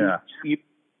 you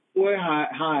were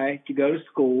high to go to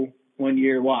school when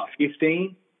you're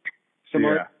 15?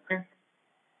 Somewhere there?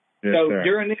 Yes, so sir.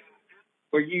 during this,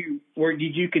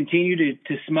 did you continue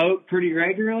to smoke pretty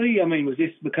regularly? I mean, was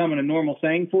this becoming a normal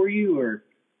thing for you, or?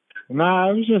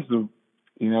 Nah, it was just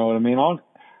you know what I mean.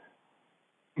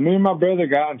 Me and my brother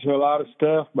got into a lot of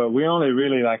stuff, but we only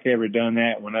really ever done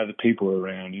that when other people were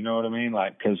around. You know what I mean?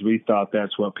 Because we thought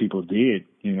that's what people did.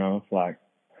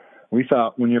 We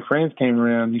thought when your friends came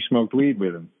around, you smoked weed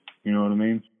with them. You know what I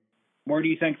mean? Where do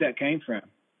you think that came from?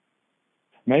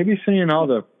 Maybe seeing all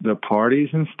the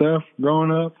parties and stuff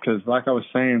growing up, because like I was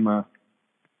saying,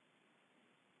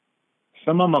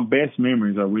 some of my best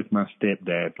memories are with my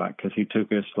stepdad, because he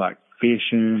took us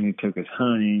fishing, he took us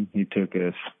hunting, he took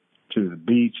us to the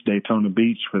beach, Daytona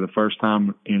Beach, for the first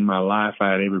time in my life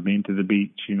I had ever been to the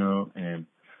beach, and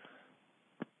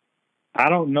I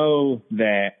don't know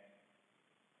that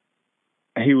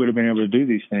he would have been able to do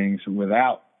these things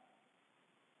without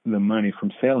the money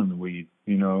from selling the weed,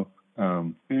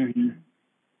 Mm-hmm.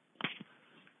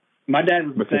 My dad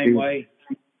was the same way.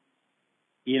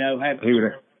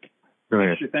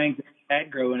 Extra things that he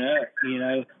had growing up. He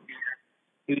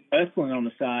was hustling on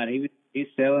the side. He was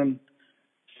selling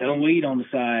weed on the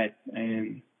side,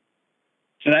 and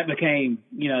so that became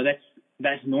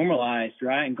that's normalized,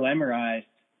 right, and glamorized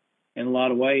in a lot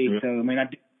of ways. Yeah. So I mean, I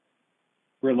do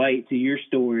relate to your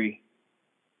story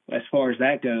as far as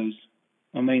that goes.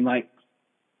 I mean,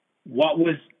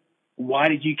 why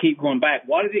did you keep going back?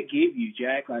 What did it give you,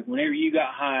 Jack? Whenever you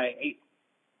got high,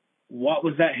 what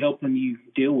was that helping you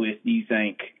deal with, do you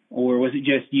think? Or was it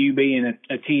just you being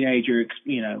a teenager,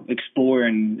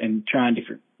 exploring and trying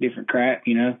different crap,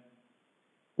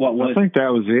 What was I think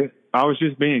that was it. I was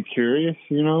just being curious,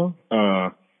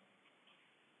 I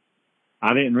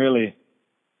didn't really,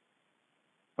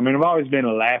 I've always been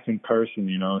a laughing person,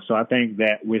 so I think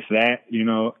that with that,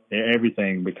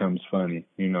 everything becomes funny,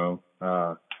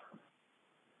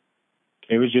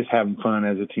 It was just having fun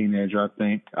as a teenager, I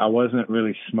think. I wasn't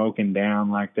really smoking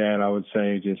down like that, I would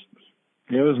say. It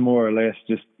was more or less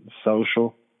just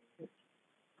social.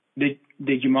 Did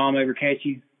your mom ever catch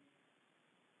you?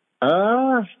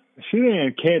 She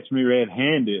didn't catch me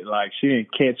red-handed. She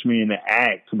didn't catch me in the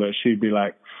act, but she'd be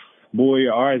like, "Boy,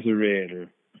 your eyes are red." Or,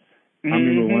 I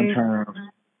remember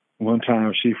one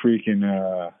time she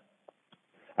freaking,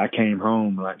 I came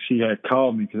home, she had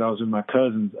called me because I was with my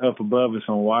cousins up above us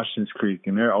on Washington's Creek,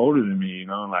 and they're older than me,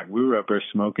 we were up there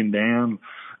smoking down,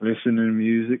 listening to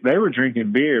music. They were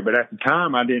drinking beer, but at the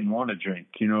time I didn't want to drink,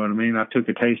 you know what I mean? I took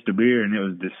a taste of beer and it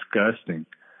was disgusting.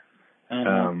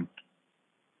 Uh-huh.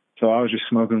 So I was just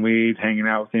smoking weed, hanging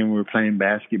out with them. We were playing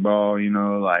basketball,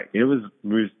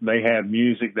 they had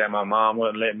music that my mom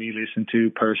wouldn't let me listen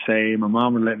to per se. My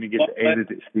mom would let me get the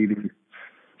edited CD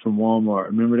from Walmart.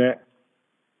 Remember that?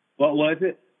 What was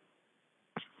it?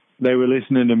 They were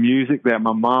listening to music that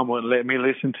my mom wouldn't let me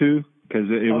listen to because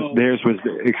theirs was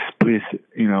explicit,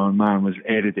 and mine was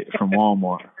edited from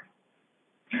Walmart.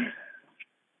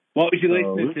 What was you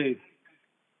listening to?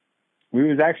 We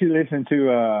was actually listening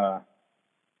to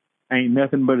Ain't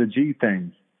Nothing But a G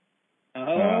Thing.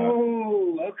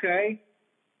 Oh, okay.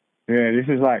 Yeah, this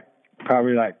is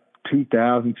probably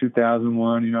 2000,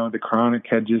 2001. The Chronic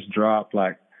had just dropped.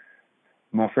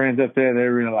 My friends up there,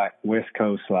 they're really West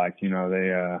Coast. They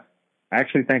I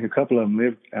actually think a couple of them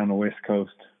lived on the West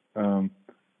Coast. I'm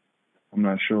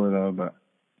not sure though, but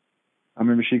I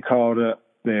remember she called up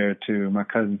there to my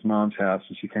cousin's mom's house,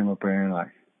 and she came up there and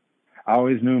I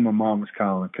always knew my mom was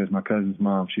calling because my cousin's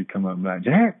mom, she'd come up and be like,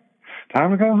 "Jack,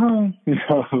 time to go home,"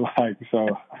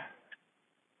 so.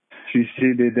 She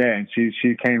did that, and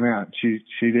she came out. She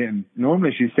didn't.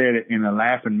 Normally, she said it in a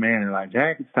laughing manner,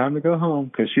 "Jack, it's time to go home,"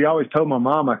 because she always told my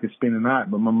mom I could spend the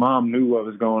night, but my mom knew what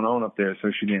was going on up there,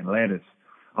 so she didn't let us.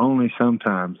 Only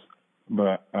sometimes,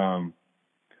 but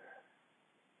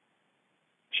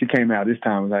she came out this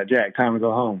time. Was like, "Jack, time to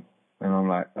go home," and I'm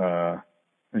like,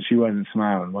 and she wasn't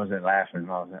smiling, wasn't laughing.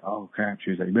 I was like, "Oh crap!"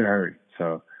 She was like, "You better hurry."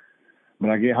 So. But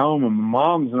I get home and my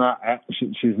mom's not.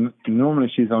 She's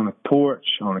normally on the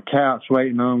porch on the couch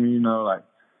waiting on me.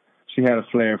 She had a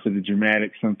flair for the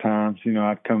dramatic. Sometimes,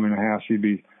 I'd come in the house, she'd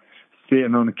be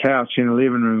sitting on the couch in the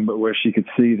living room, but where she could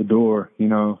see the door.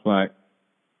 How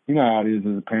it is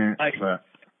as a parent. But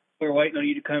we're waiting on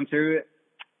you to come through it.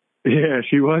 Yeah,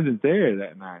 she wasn't there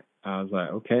that night. I was like,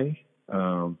 okay.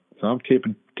 So I'm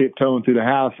tiptoeing through the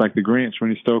house like the Grinch when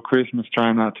he stole Christmas,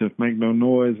 trying not to make no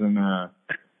noise, and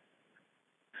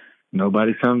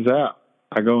nobody comes out.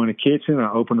 I go in the kitchen,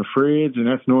 I open the fridge, and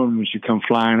that's normally when she come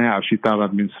flying out. She thought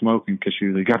I'd been smoking because she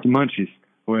was like, got the munchies.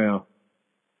 Well,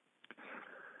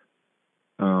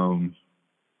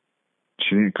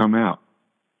 she didn't come out.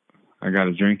 I got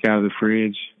a drink out of the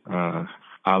fridge.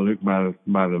 I looked by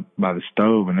the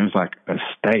stove, and there's like a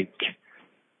steak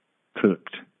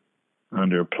cooked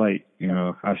under a plate. You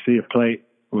know, I see a plate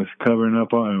with covering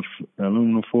up on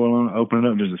aluminum foil on it. Open it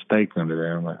up, there's a steak under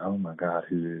there. I'm like, oh my God,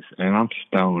 who is? And I'm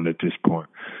stoned at this point.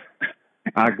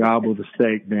 I gobbled the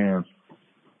steak down.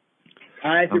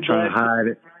 I'm trying to hide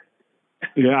it.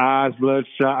 Yeah, eyes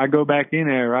bloodshot. I go back in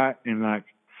there, right, and like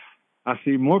I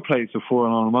see more plates of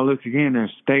foil on them. I look again,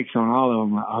 there's steaks on all of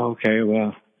them. Like, oh, okay,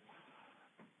 well,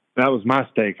 that was my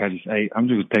steak I just ate. I'm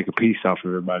just going to take a piece off of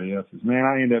everybody else's. Man,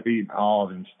 I ended up eating all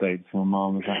them steaks. My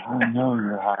mom was like, I know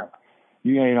you're hot.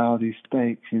 You ate all these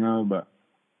steaks, you know, but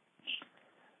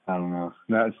I don't know.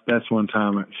 That's one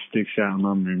time it sticks out in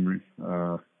my memory.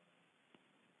 But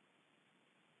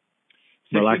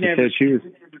like I said,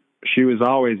 she was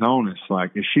always honest.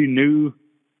 Like if she knew,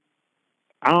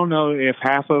 I don't know if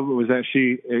half of it was that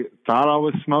she thought I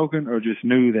was smoking or just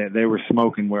knew that they were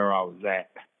smoking where I was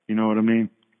at. You know what I mean?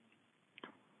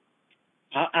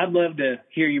 I'd love to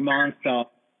hear your mom's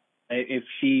thought if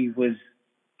she was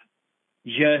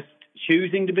just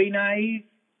choosing to be naive,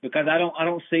 because I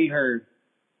don't see her.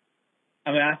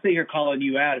 I mean, I see her calling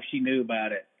you out if she knew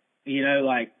about it. You know,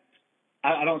 like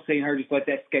I don't see her just let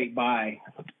that skate by.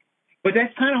 But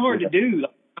that's kind of hard to do.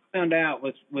 Like, I found out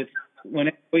when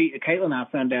Caitlin and I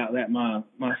found out that my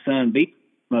son beat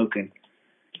smoking.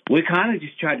 We kind of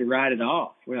just tried to write it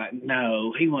off. We're like,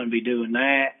 no, he wouldn't be doing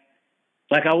that.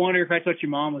 Like, I wonder if that's what your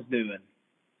mom was doing.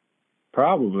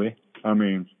 Probably. I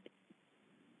mean,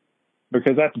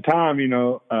 because at the time, you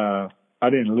know, I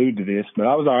didn't allude to this, but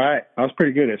I was all right. I was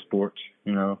pretty good at sports,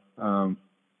 you know. I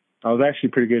was actually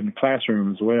pretty good in the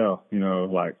classroom as well, you know,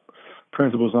 like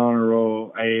principal's honor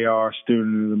roll, AAR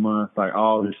student of the month, like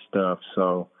all this stuff.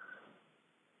 So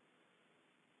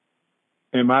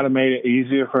it might have made it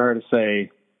easier for her to say,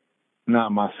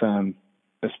 not my son,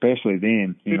 especially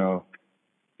then, you know.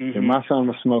 Mm-hmm. If my son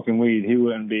was smoking weed, he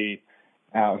wouldn't be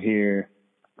out here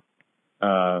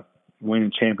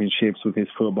winning championships with his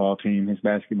football team, his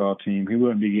basketball team. He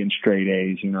wouldn't be getting straight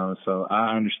A's, you know. So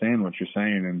I understand what you're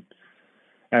saying. And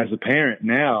as a parent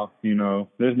now, you know,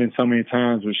 there's been so many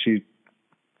times where she'd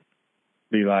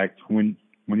be like, when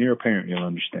you're a parent, you'll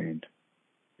understand.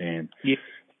 And yeah.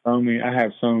 I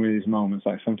have so many of these moments.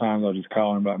 Like sometimes I'll just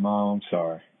call her and be like, Mom, I'm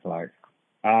sorry. Like,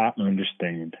 I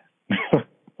understand.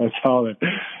 That's all it.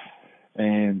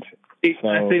 And so,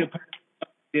 I seen a post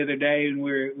the other day when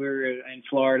we were in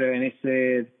Florida, and it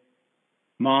said,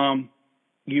 "Mom,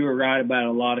 you were right about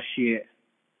a lot of shit."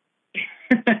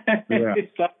 Yeah.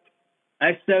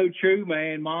 That's so true,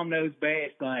 man. Mom knows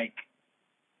best. Like,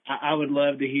 I would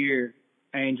love to hear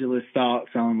Angela's thoughts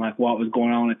on like what was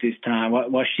going on at this time,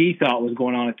 what she thought was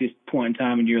going on at this point in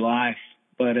time in your life.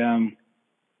 But so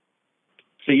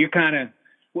you're kind of,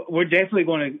 we're definitely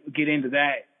going to get into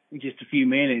that in just a few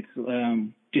minutes.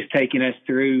 Just taking us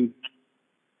through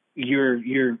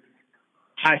your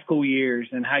high school years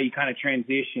and how you kind of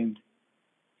transitioned.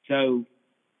 So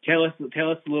tell us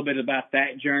a little bit about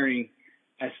that journey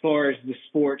as far as the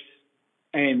sports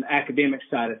and academic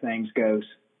side of things goes.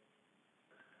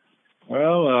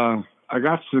 Well, I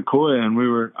got to Sequoia, and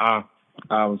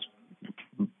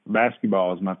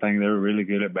basketball was my thing. They were really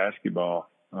good at basketball.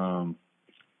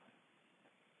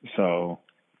 So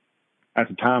at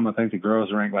the time, I think the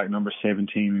girls ranked like number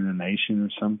 17 in the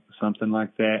nation or something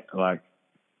like that. Like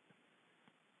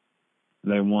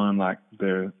they won like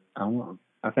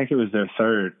I think it was their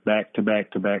third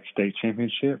back-to-back state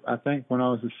championship, I think, when I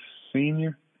was a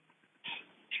senior.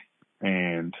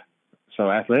 And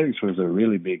so athletics was a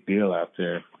really big deal out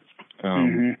there.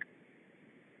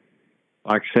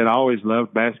 Like I said, I always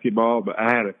loved basketball, but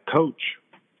I had a coach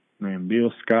named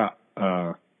Bill Scott,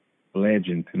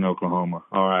 legend in Oklahoma,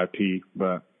 R.I.P.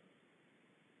 But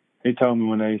he told me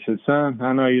one day, he said, "Son,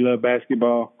 I know you love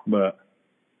basketball, but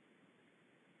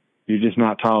you're just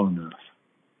not tall enough."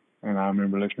 And I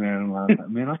remember looking at him and I was like,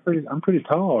 "Man, I'm pretty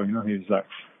tall." You know, he was like,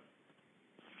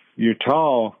 "You're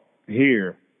tall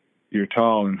here. You're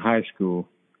tall in high school.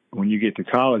 When you get to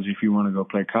college, if you want to go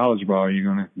play college ball,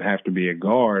 you're going to have to be a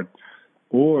guard,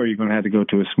 or you're going to have to go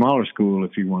to a smaller school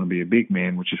if you want to be a big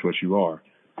man, which is what you are.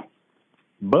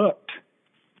 But,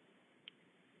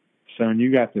 son,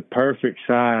 you got the perfect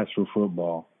size for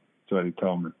football." That's what he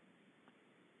told me.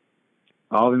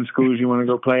 All them schools you want to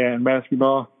go play at in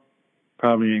basketball,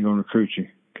 probably ain't going to recruit you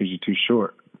because you're too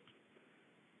short.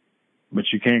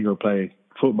 But you can go play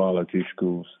football at these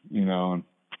schools, you know. And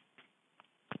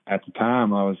at the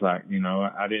time, I was like, you know,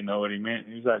 I didn't know what he meant.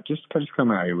 He was like, just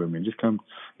come out here with me. Just come.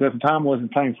 At the time, I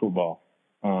wasn't playing football.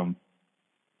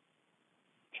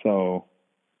 So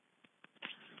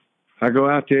I go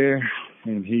out there,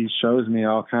 and he shows me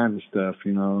all kinds of stuff,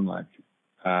 you know, and like,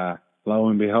 lo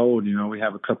and behold, you know, we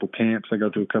have a couple camps. I go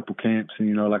to a couple camps, and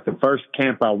you know, like the first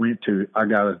camp I went to, I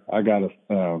got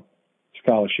a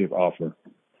scholarship offer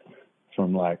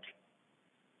from like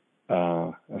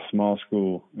a small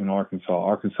school in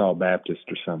Arkansas Baptist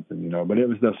or something, you know. But it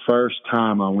was the first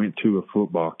time I went to a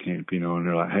football camp, you know, and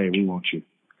they're like, "Hey, we want you,"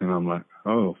 and I'm like,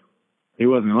 "Oh." He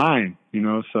wasn't lying, you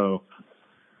know, so.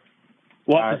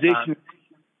 What position?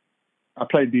 I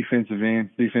played defensive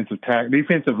end,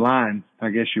 defensive line, I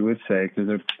guess you would say,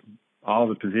 because all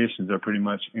the positions are pretty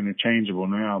much interchangeable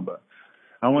now, but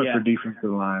I went for defensive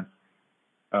line.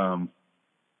 I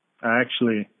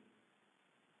actually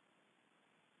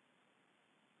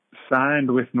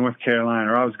signed with North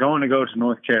Carolina, or I was going to go to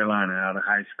North Carolina out of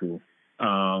high school.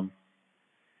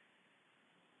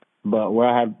 But where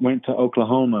I went to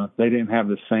Oklahoma, they didn't have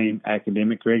the same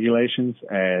academic regulations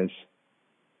as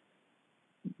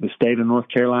the state of North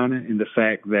Carolina, in the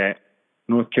fact that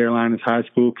North Carolina's high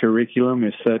school curriculum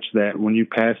is such that when you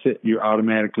pass it, you're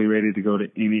automatically ready to go to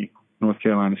any North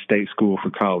Carolina state school for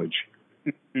college.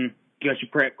 Mm-hmm. You got your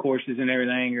prep courses and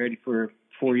everything ready for a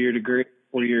 4-year degree,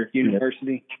 4-year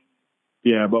university?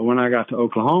 Yeah, but when I got to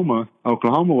Oklahoma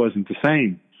wasn't the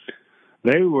same.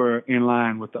 They were in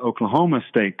line with the Oklahoma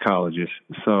state colleges.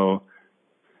 So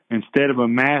instead of a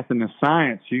math and a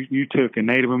science, you took a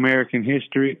Native American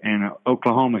history and an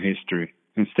Oklahoma history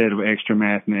instead of extra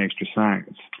math and extra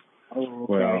science. Oh,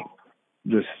 okay. Well,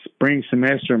 the spring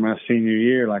semester of my senior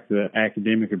year, like the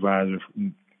academic advisor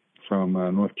from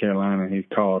North Carolina, he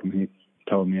called and he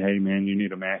told me, "Hey, man, you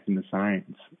need a math and a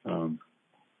science.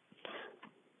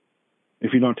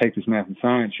 If you don't take this math and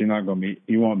science, you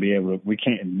won't be able to, we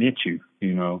can't admit you,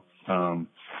 you know.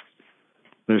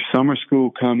 There's summer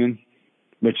school coming,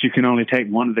 but you can only take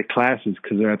one of the classes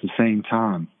because they're at the same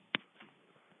time.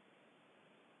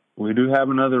 We do have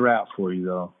another route for you,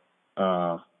 though.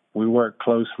 We work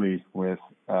closely with,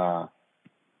 I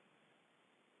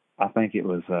think it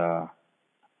was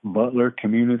Butler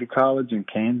Community College in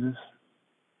Kansas.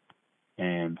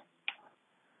 And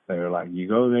they were like, you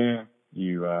go there,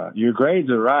 your grades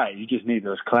are right. You just need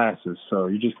those classes. So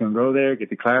you're just going to go there, get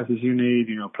the classes you need,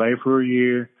 you know, play for a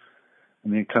year,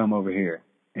 and then come over here.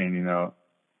 And, you know,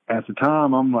 at the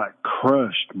time, I'm like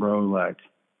crushed, bro, like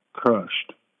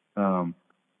crushed.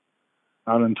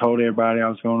 I done told everybody I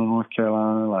was going to North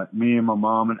Carolina. Like, me and my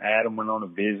mom and Adam went on a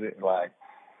visit. Like,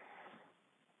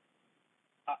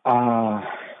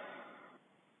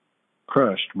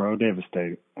 crushed, bro,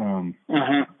 devastated.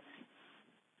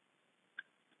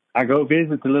 I go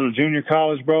visit the little junior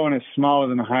college, bro, and it's smaller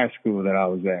than the high school that I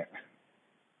was at.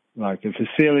 Like, the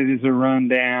facilities are run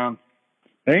down.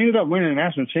 They ended up winning a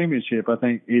national championship, I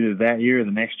think, either that year or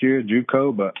the next year,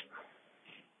 JUCO, but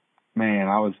man,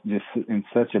 I was just in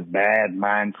such a bad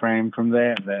mind frame from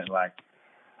that, like,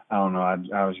 I don't know, I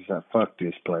was just like, fuck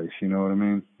this place, you know what I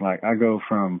mean? Like, I go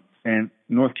from, and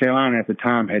North Carolina at the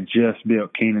time had just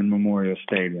built Kenan Memorial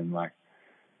Stadium. Like,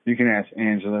 you can ask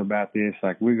Angela about this.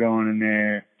 Like, we're going in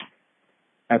there.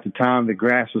 At the time, the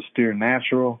grass was still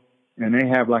natural, and they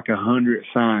have like 100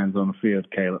 signs on the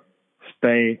field, Caleb.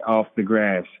 Stay off the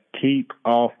grass. Keep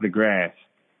off the grass.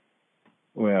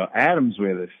 Well, Adam's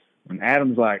with us, and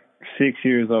Adam's like 6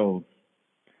 years old.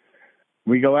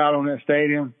 We go out on that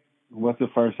stadium. What's the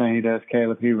first thing he does,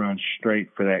 Caleb? He runs straight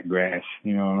for that grass,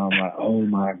 you know, and I'm like, oh,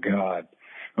 my God.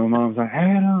 My mom's like,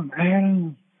 Adam.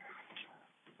 And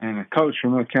the coach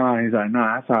from North Carolina, he's like, no,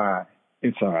 that's all right.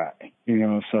 It's all right. You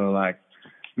know, so, like,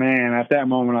 man, at that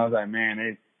moment, I was like,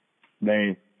 man,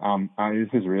 this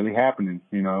is really happening,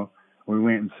 you know. We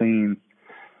went and seen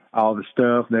all the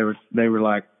stuff. They were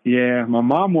like, yeah, my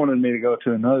mom wanted me to go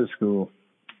to another school.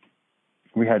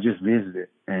 We had just visited,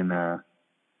 and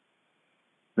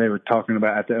they were talking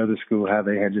about at the other school how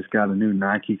they had just got a new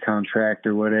Nike contract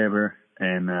or whatever.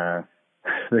 And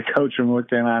the coach from North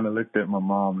Carolina looked at my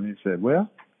mom and he said, well,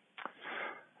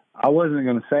 I wasn't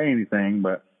going to say anything,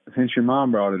 but since your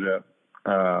mom brought it up,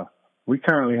 we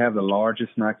currently have the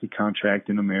largest Nike contract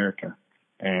in America.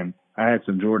 And I had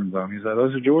some Jordans on. He's like,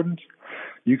 those are Jordans?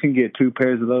 You can get 2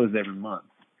 pairs of those every month.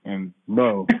 And,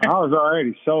 bro, I was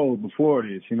already sold before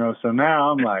this, you know. So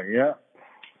now I'm like, yeah.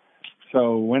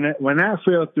 So when that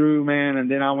fell through, man, and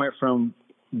then I went from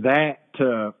that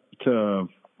to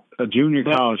junior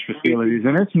college facilities,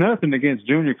 and it's nothing against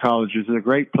junior colleges. They're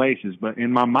great places, but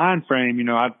in my mind frame, you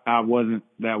know, that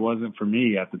wasn't for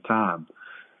me at the time.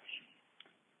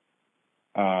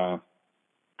 I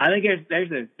think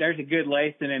there's a good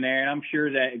lesson in there, and I'm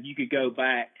sure that if you could go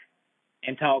back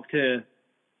and talk to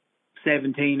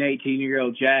 17,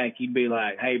 18-year-old Jack, you'd be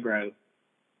like, hey, bro,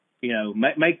 you know,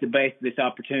 make the best of this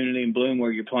opportunity and bloom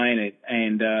where you're planted,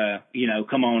 and, you know,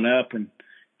 come on up, and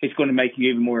it's going to make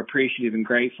you even more appreciative and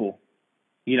grateful,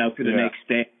 you know, for the next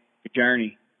step of your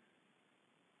journey.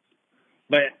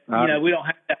 But, you know, we don't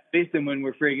have that wisdom when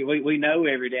we're freaking. We know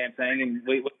every damn thing, and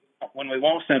when we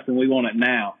want something, we want it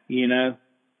now, you know?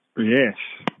 Yes.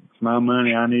 It's my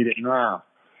money. I need it now.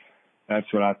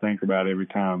 That's what I think about every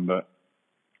time. But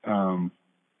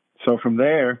so from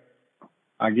there,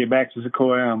 I get back to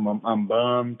Sequoia. I'm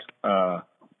bummed.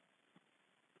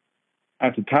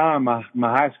 At the time, my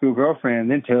high school girlfriend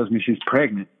then tells me she's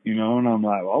pregnant, you know, and I'm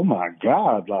like, oh, my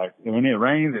God. Like, when it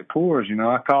rains, it pours, you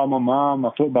know. I call my mom. My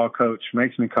football coach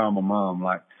makes me call my mom.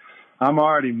 Like, I'm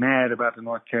already mad about the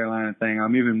North Carolina thing.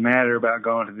 I'm even madder about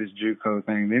going to this JUCO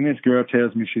thing. Then this girl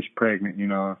tells me she's pregnant, you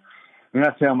know. Then I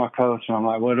tell my coach, and I'm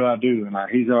like, what do I do? And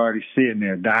he's already sitting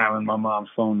there dialing my mom's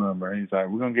phone number. He's like,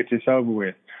 we're going to get this over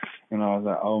with. And I was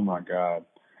like, oh, my God.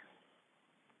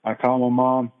 I call my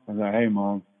mom. I was like, hey,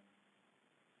 Mom.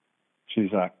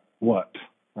 She's like, what?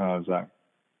 I was like,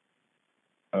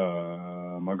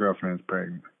 my girlfriend's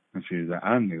pregnant. And she's like,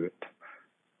 I knew it.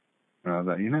 And I was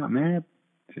like, you're not mad?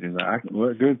 She's like,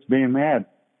 what good's being mad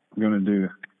I'm going to do?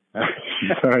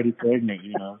 She's already pregnant,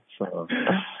 you know.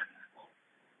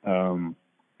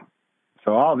 So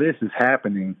all this is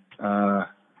happening. But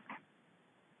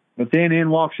then in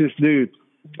walks this dude,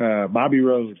 Bobby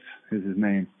Rhodes is his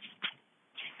name.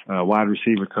 Wide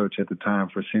receiver coach at the time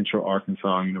for Central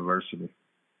Arkansas University.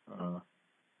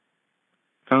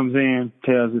 Comes in,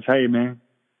 tells us, hey, man,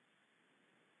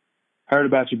 heard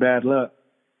about your bad luck.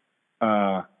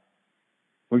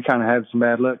 We kind of had some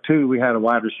bad luck, too. We had a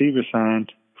wide receiver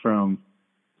signed from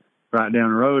right down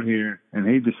the road here, and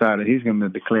he decided he's going to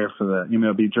declare for the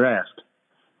MLB draft.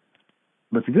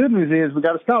 But the good news is we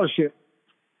got a scholarship.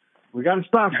 We got a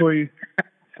spot for you.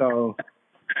 So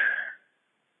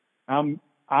I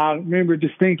remember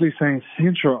distinctly saying,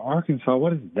 Central Arkansas,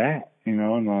 what is that? You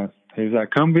know, and he was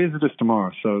like, come visit us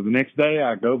tomorrow. So the next day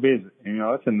I go visit. You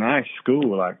know, it's a nice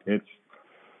school. Like it's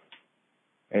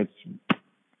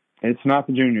not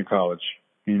the junior college,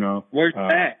 you know. Where's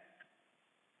that?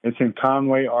 It's in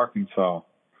Conway, Arkansas.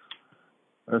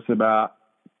 It's about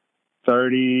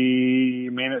 30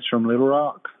 minutes from Little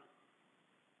Rock.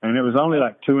 And it was only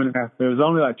like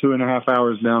 2.5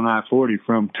 hours down I-40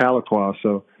 from Tahlequah.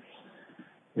 So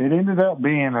it ended up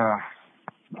being a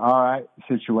all right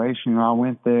situation. I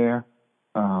went there.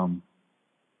 I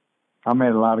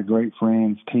made a lot of great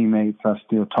friends, teammates I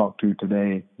still talk to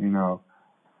today, you know.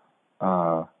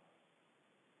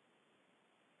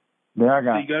 There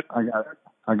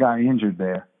I got injured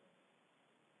there.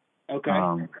 Okay.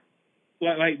 Hang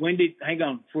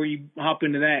on, before you hop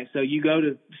into that. So you go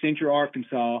to Central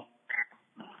Arkansas,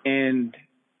 and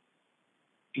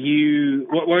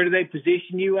where do they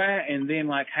position you at? And then,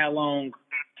 like, how long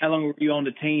were you on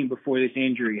the team before this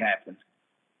injury happened?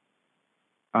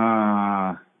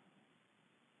 I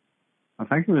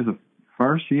think it was the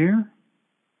first year,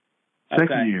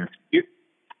 second year,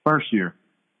 first year.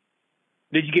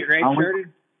 Did you get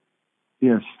redshirted?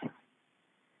 Yes.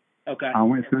 Okay. I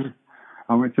went through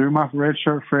my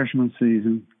redshirt freshman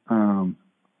season.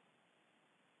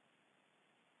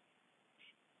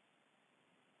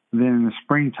 Then in the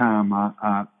springtime,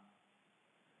 I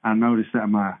noticed that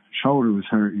my shoulder was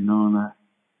hurt, you know, and I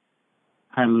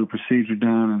had a little procedure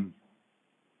done, and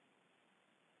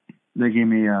they gave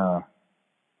me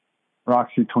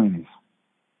Roxy 20s.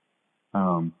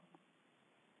 For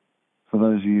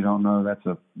those of you who don't know, that's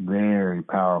a very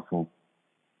powerful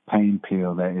pain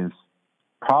pill that is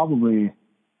probably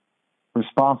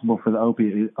responsible for the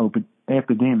opiate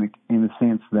epidemic, in the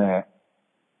sense that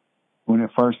when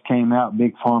it first came out,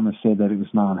 Big Pharma said that it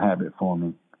was non-habit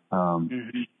forming.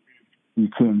 You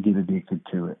couldn't get addicted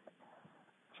to it.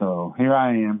 So here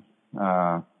I am,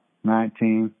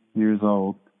 19 years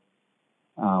old,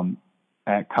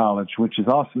 at college, which is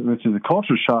a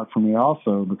culture shock for me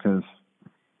also, because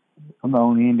I'm the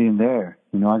only Indian there.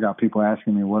 You know, I got people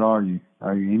asking me, what are you?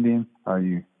 Are you Indian? Are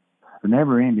you? Or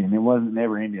never Indian. It wasn't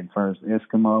never Indian first.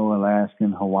 Eskimo,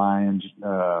 Alaskan, Hawaiian,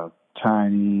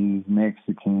 Chinese,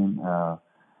 Mexican.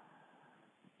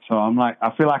 So I'm like,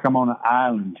 I feel like I'm on an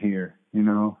island here, you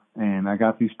know, and I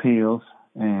got these pills.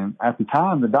 And at the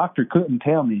time, the doctor couldn't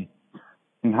tell me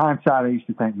in hindsight, I used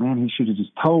to think, man, he should have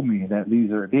just told me that these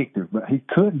are addictive. But he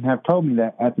couldn't have told me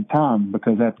that at the time,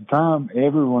 because at the time,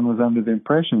 everyone was under the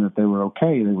impression that they were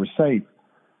okay, they were safe.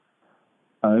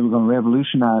 They were going to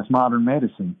revolutionize modern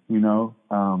medicine, you know.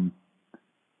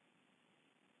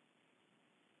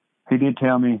 He did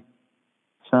tell me,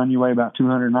 son, you weigh about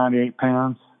 298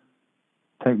 pounds.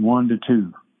 Take 1 to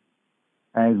 2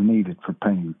 as needed for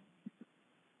pain.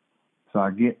 So I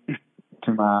get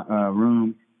to my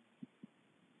room,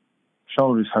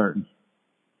 shoulders hurting.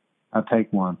 I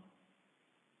take one.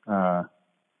 I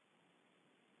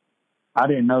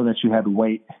didn't know that you had to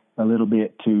wait a little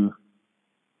bit to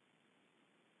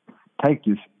take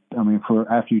this. I mean, for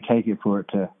after you take it, for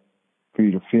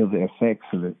you to feel the effects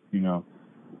of it, you know.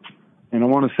 And I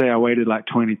want to say I waited like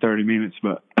 20, 30 minutes,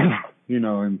 but you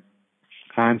know, in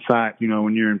hindsight, you know,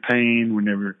 when you're in pain, when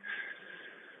you're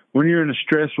in a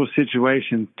stressful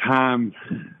situation, time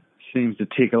seems to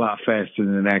tick a lot faster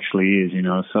than it actually is, you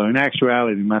know. So in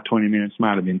actuality, my 20 minutes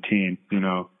might have been 10, you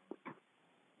know.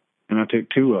 And I took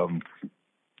 2 of them.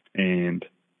 And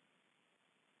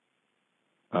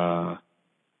about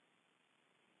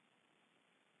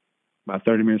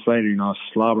 30 minutes later, you know, I was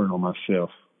slobbering on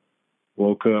myself.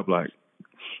 Woke up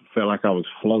felt like I was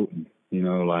floating, you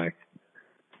know, like,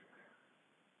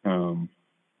 I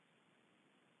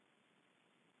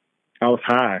was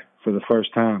high for the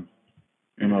first time,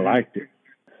 and I liked it.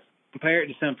 Compare it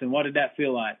to something. What did that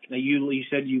feel like? You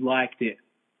said you liked it.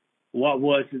 What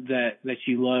was it that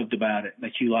you loved about it,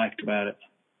 that you liked about it?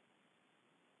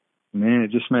 Man,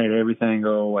 it just made everything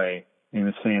go away, in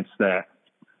a sense that,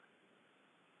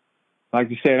 like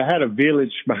you said, I had a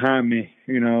village behind me,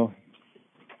 you know,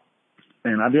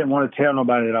 and I didn't want to tell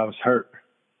nobody that I was hurt.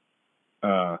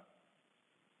 I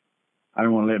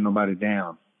didn't want to let nobody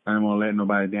down. I didn't want to let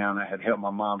nobody down. I had helped my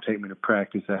mom take me to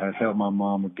practice. I had helped my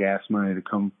mom with gas money to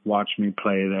come watch me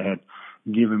play. They had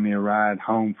given me a ride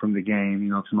home from the game, you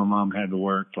know, because my mom had to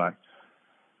work. Like,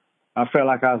 I felt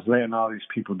like I was letting all these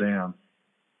people down.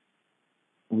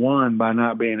 One, by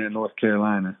not being in North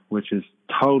Carolina, which is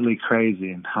totally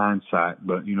crazy in hindsight,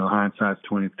 but, you know, hindsight's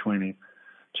 20/20.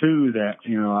 Two, that,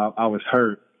 you know, I was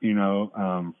hurt, you know.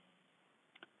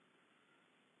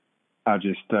 I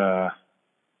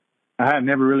had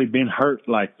never really been hurt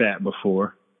like that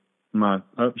before, my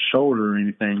shoulder or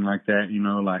anything like that, you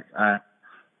know. Like, at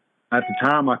the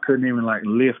time, I couldn't even like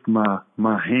lift my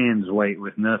hands weight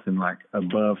with nothing, like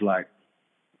above, like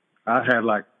I had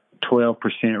like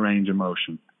 12% range of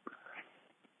motion.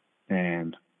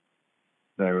 And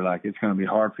they were like, it's going to be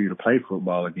hard for you to play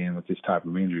football again with this type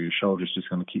of injury. Your shoulder's just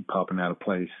going to keep popping out of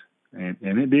place. And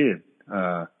it did.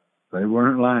 They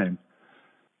weren't lying.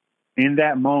 In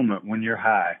that moment, when you're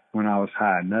high, when I was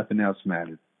high, nothing else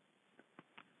mattered.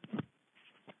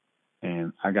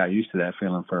 And I got used to that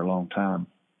feeling for a long time.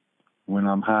 When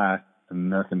I'm high,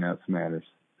 nothing else matters.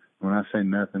 When I say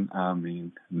nothing, I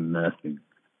mean nothing.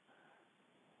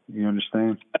 You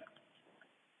understand?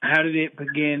 How did it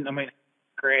begin? I mean,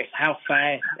 progress. How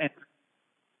fast and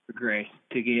progress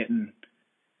to getting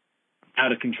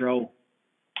out of control?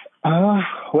 Well,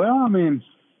 I mean,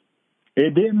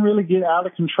 it didn't really get out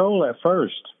of control at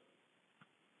first.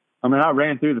 I mean, I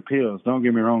ran through the pills. Don't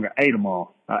get me wrong. I ate them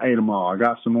all. I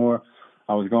got some more.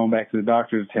 I was going back to the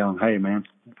doctor to tell him, hey, man,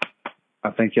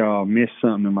 I think y'all missed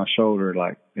something in my shoulder.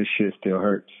 Like, this shit still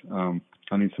hurts. I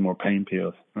need some more pain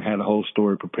pills. I had a whole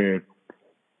story prepared.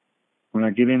 When I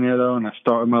get in there, though, and I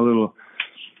start with my little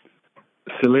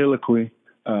soliloquy,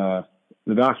 the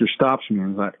doctor stops me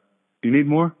and is like, you need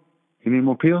more? You need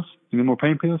more pills? You need more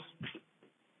pain pills?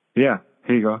 Yeah,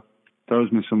 here you go.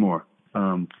 Throws me some more.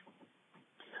 I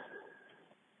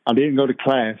didn't go to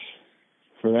class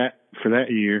for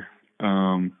that year.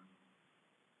 I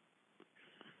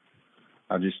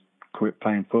just quit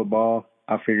playing football.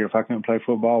 I figured if I couldn't play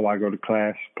football, why go to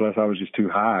class? Plus, I was just too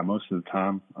high most of the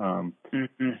time.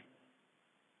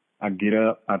 I'd get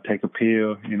up, I'd take a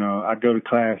pill, you know, I'd go to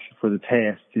class for the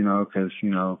test, you know, because, you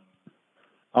know,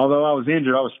 although I was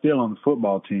injured, I was still on the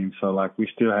football team. So, like, we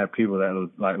still had people that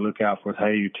would, like, look out for us.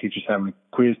 Hey, your teacher's having a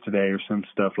quiz today or some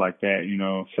stuff like that, you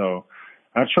know. So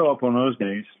I'd show up on those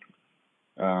days.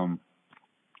 I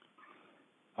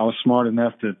was smart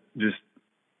enough to just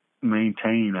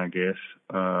maintain, I guess.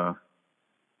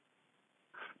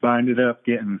 But I ended up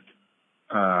getting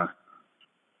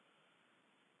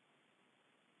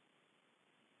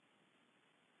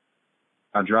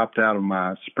I dropped out of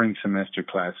my spring semester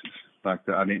classes. I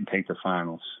didn't take the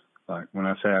finals. Like, when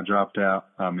I say I dropped out,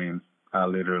 I mean, I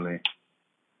want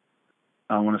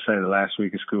to say the last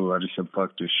week of school, I just said,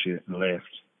 fuck this shit, and left,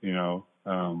 you know.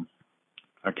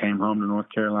 I came home to North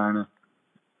Carolina.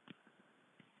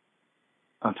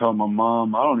 I told my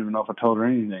mom, I don't even know if I told her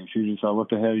anything. She just said, what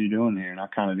the hell are you doing here? And I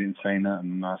kind of didn't say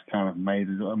nothing. And I kind of made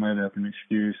up an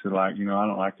excuse that, like, you know, I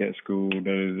don't like that school,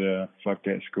 fuck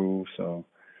that school. So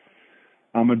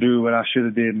I'm going to do what I should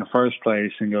have did in the first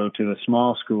place and go to the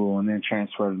small school and then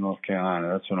transfer to North Carolina.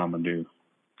 That's what I'm going to do.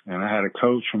 And I had a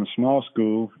coach from a small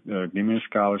school give me a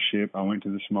scholarship. I went to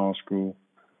the small school.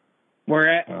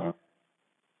 Where at?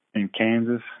 In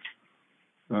Kansas.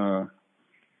 I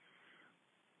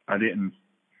didn't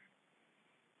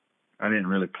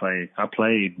really play. I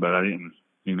played, but I didn't,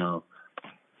 you know.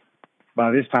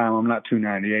 By this time, I'm not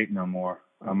 298 no more.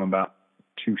 I'm about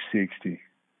 260.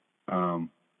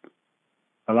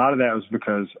 A lot of that was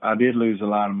because I did lose a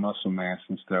lot of muscle mass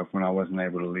and stuff when I wasn't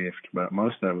able to lift, but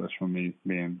most of it was from me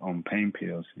being on pain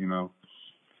pills, you know.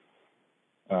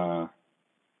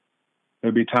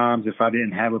 There'd be times if I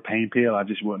didn't have a pain pill, I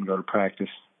just wouldn't go to practice.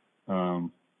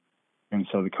 And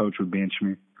so the coach would bench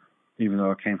me, even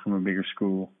though I came from a bigger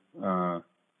school.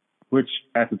 Which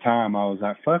at the time I was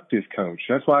like, fuck this coach.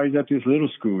 That's why he's at this little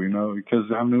school, you know,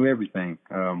 because I knew everything.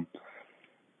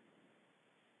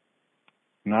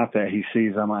 Not that he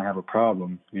sees I might have a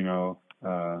problem, you know.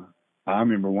 I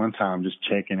remember one time just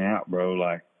checking out, bro,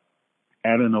 like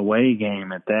at an away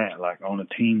game at that, like on a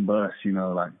team bus, you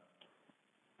know, like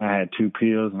I had 2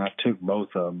 pills and I took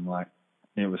both of them. Like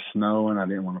it was snowing. I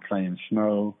didn't want to play in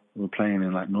snow. We were playing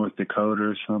in like North Dakota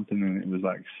or something, and it was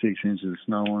like 6 inches of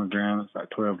snow on the ground. It's like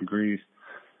 12 degrees.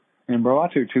 And bro, I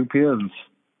took 2 pills and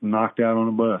knocked out on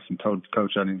the bus and told the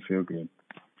coach I didn't feel good.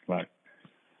 Like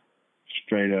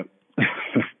straight up.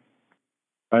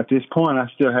 At this point, I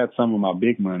still had some of my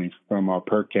big money from our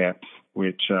per caps,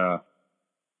 which the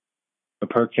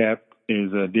per cap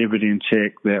is a dividend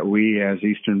check that we as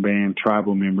Eastern Band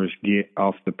tribal members get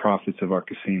off the profits of our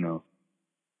casino.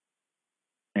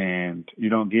 And you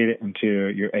don't get it until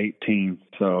you're 18.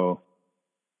 So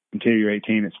until you're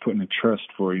 18, it's put in a trust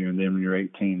for you. And then when you're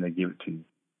 18, they give it to you.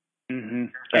 Mm-hmm.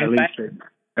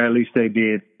 At least they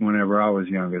did whenever I was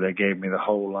younger. They gave me the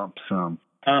whole lump sum.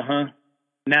 Uh-huh.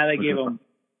 Now they give them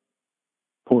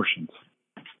portions.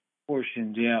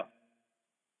 Portions, yeah.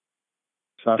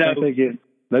 So I think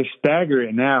they stagger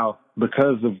it now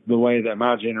because of the way that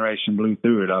my generation blew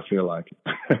through it. I feel like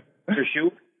for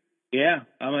sure. Yeah,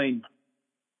 I mean,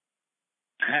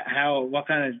 what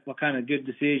kind of good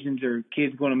decisions are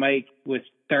kids going to make with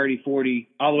 30, 40,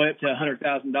 all the way up to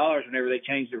 $100,000 whenever they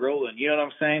change the ruling? You know what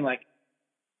I'm saying? Like,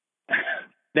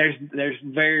 there's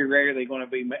very rarely going to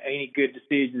be any good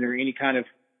decisions or any kind of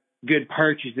good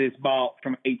purchases bought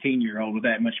from an 18-year-old with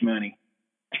that much money.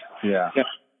 Yeah.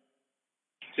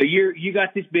 So you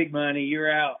got this big money.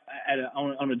 You're out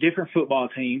on a different football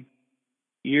team.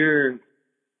 You're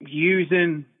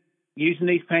using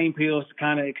these pain pills to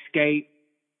kind of escape.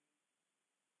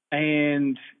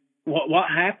 And what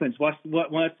happens? What's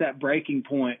that breaking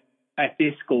point at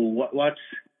this school?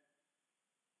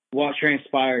 What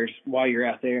transpires while you're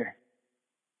out there?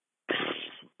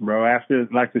 Bro, after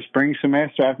like the spring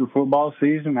semester after football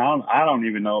season, I don't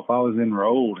even know if I was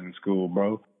enrolled in school,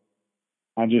 bro.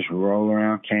 I just roll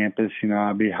around campus, you know.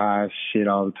 I'd be high as shit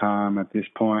all the time at this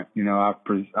point. You know,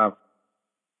 I've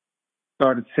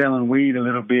started selling weed a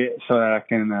little bit so that I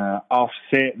can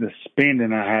offset the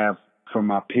spending I have for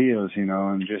my pills, you know,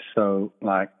 and just so,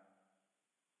 like,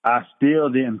 I still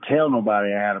didn't tell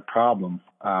nobody I had a problem.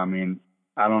 I mean,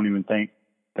 I don't even think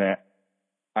that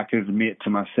I could admit to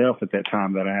myself at that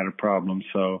time that I had a problem.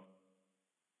 So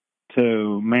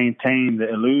to maintain the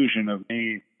illusion of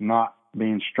me not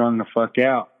being strung the fuck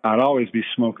out, I'd always be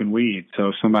smoking weed. So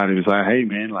if somebody was like, hey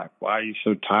man, like, why are you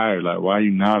so tired? Like, why are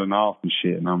you nodding off and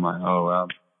shit? And I'm like, oh, well,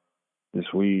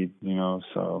 this weed, you know.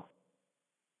 So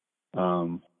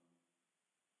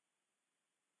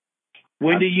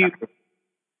when did you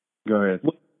go ahead?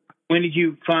 When did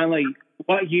you finally,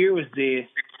 what year was this,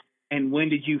 and when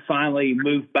did you finally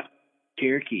move back to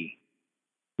Cherokee?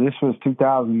 This was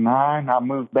 2009. I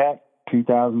moved back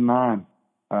 2009.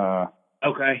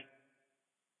 Okay.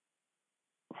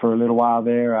 For a little while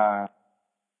there, I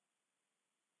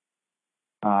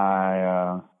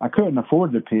couldn't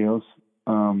afford the pills.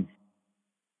 I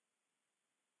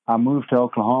moved to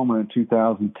Oklahoma in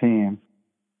 2010.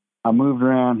 I moved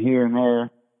around here and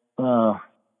there.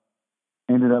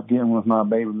 Ended up getting with my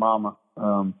baby mama.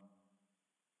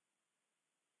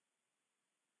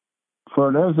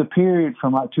 There was a period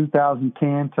from like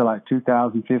 2010 to like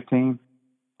 2015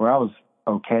 where I was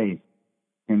okay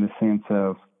in the sense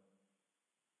of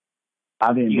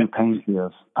I didn't do pain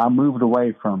pills. I moved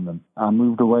away from them. I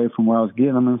moved away from where I was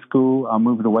getting them in school. I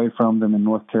moved away from them in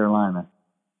North Carolina.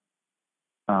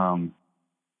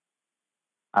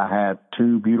 I had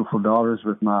 2 beautiful daughters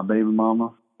with my baby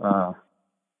mama. I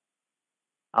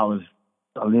was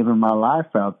living my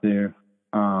life out there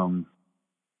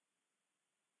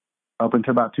up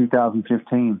until about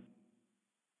 2015.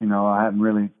 You know, I hadn't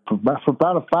really, for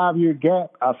about a 5-year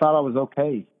gap, I thought I was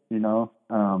okay, you know.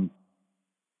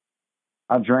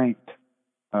 I drank,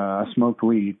 I smoked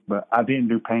weed, but I didn't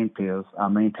do pain pills. I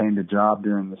maintained a job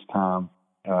during this time.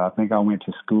 I think I went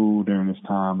to school during this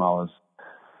time. I was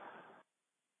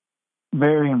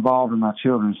very involved in my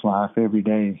children's life every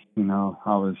day. You know,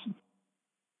 I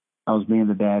was being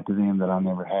the dad to them that I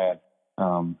never had.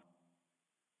 And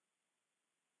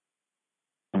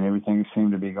everything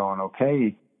seemed to be going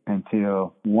okay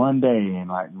until one day in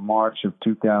like March of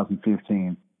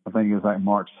 2015. I think it was like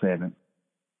March 7th.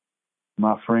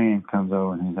 My friend comes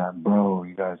over and he's like, "Bro,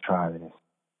 you got to try this."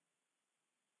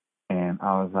 And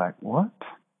I was like, "What?"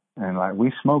 And like,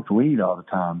 we smoked weed all the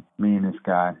time, me and this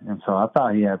guy. And so I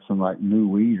thought he had some like new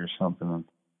weed or something. And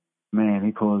man,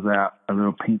 he pulls out a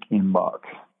little pink inbox,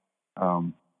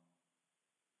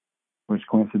 which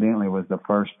coincidentally was the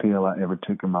first pill I ever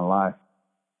took in my life.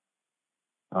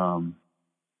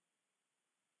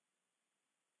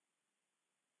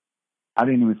 I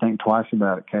didn't even think twice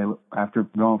about it, Caleb. After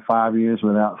going 5 years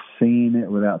without seeing it,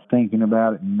 without thinking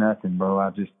about it, nothing, bro. I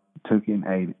just took it and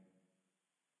ate it.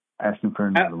 Asking for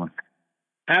another one.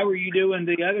 How were you doing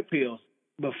the other pills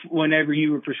whenever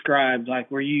you were prescribed? Like,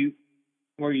 were you?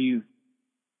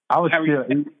 I was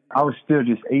still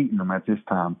just eating them at this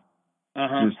time.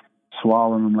 Just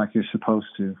swallowing them like you're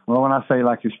supposed to. Well, when I say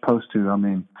like you're supposed to, I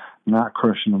mean not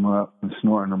crushing them up and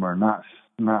snorting them, or not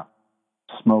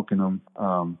smoking them.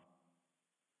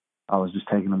 I was just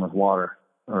taking them with water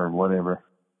or whatever.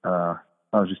 I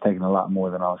was just taking a lot more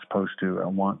than I was supposed to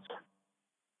at once.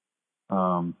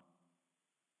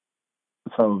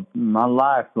 So my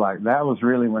life, like, that was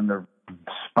really when the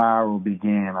spiral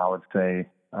began, I would say.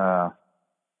 I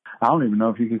don't even know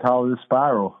if you could call it a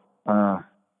spiral. The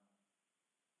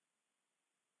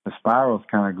spiral's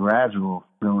kind of gradual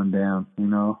going down, you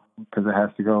know, because it has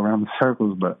to go around the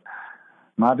circles. But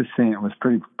my descent was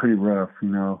pretty rough, you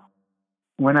know.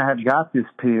 When I had got this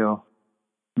pill,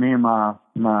 me and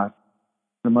the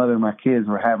mother of my kids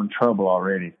were having trouble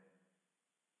already.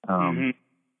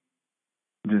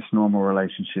 Just normal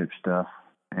relationship stuff.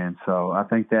 And so I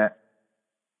think that,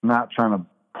 not trying to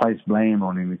place blame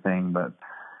on anything, but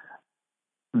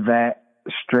that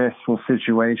stressful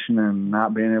situation and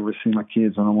not being able to see my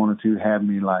kids when I wanted to had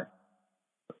me like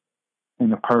in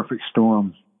the perfect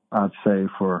storm, I'd say,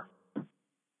 for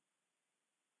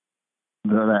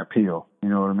that pill. You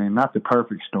know what I mean? Not the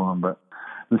perfect storm, but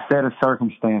the set of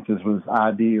circumstances was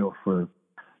ideal for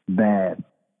that.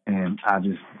 And I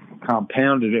just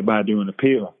compounded it by doing the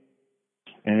pill.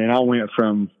 And then I went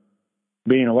from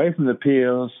being away from the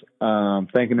pills,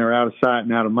 thinking they're out of sight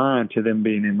and out of mind, to them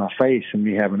being in my face and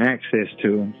me having access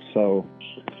to them. So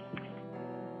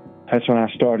that's when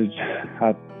I started.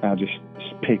 I just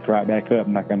picked right back up,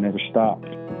 like I never stopped.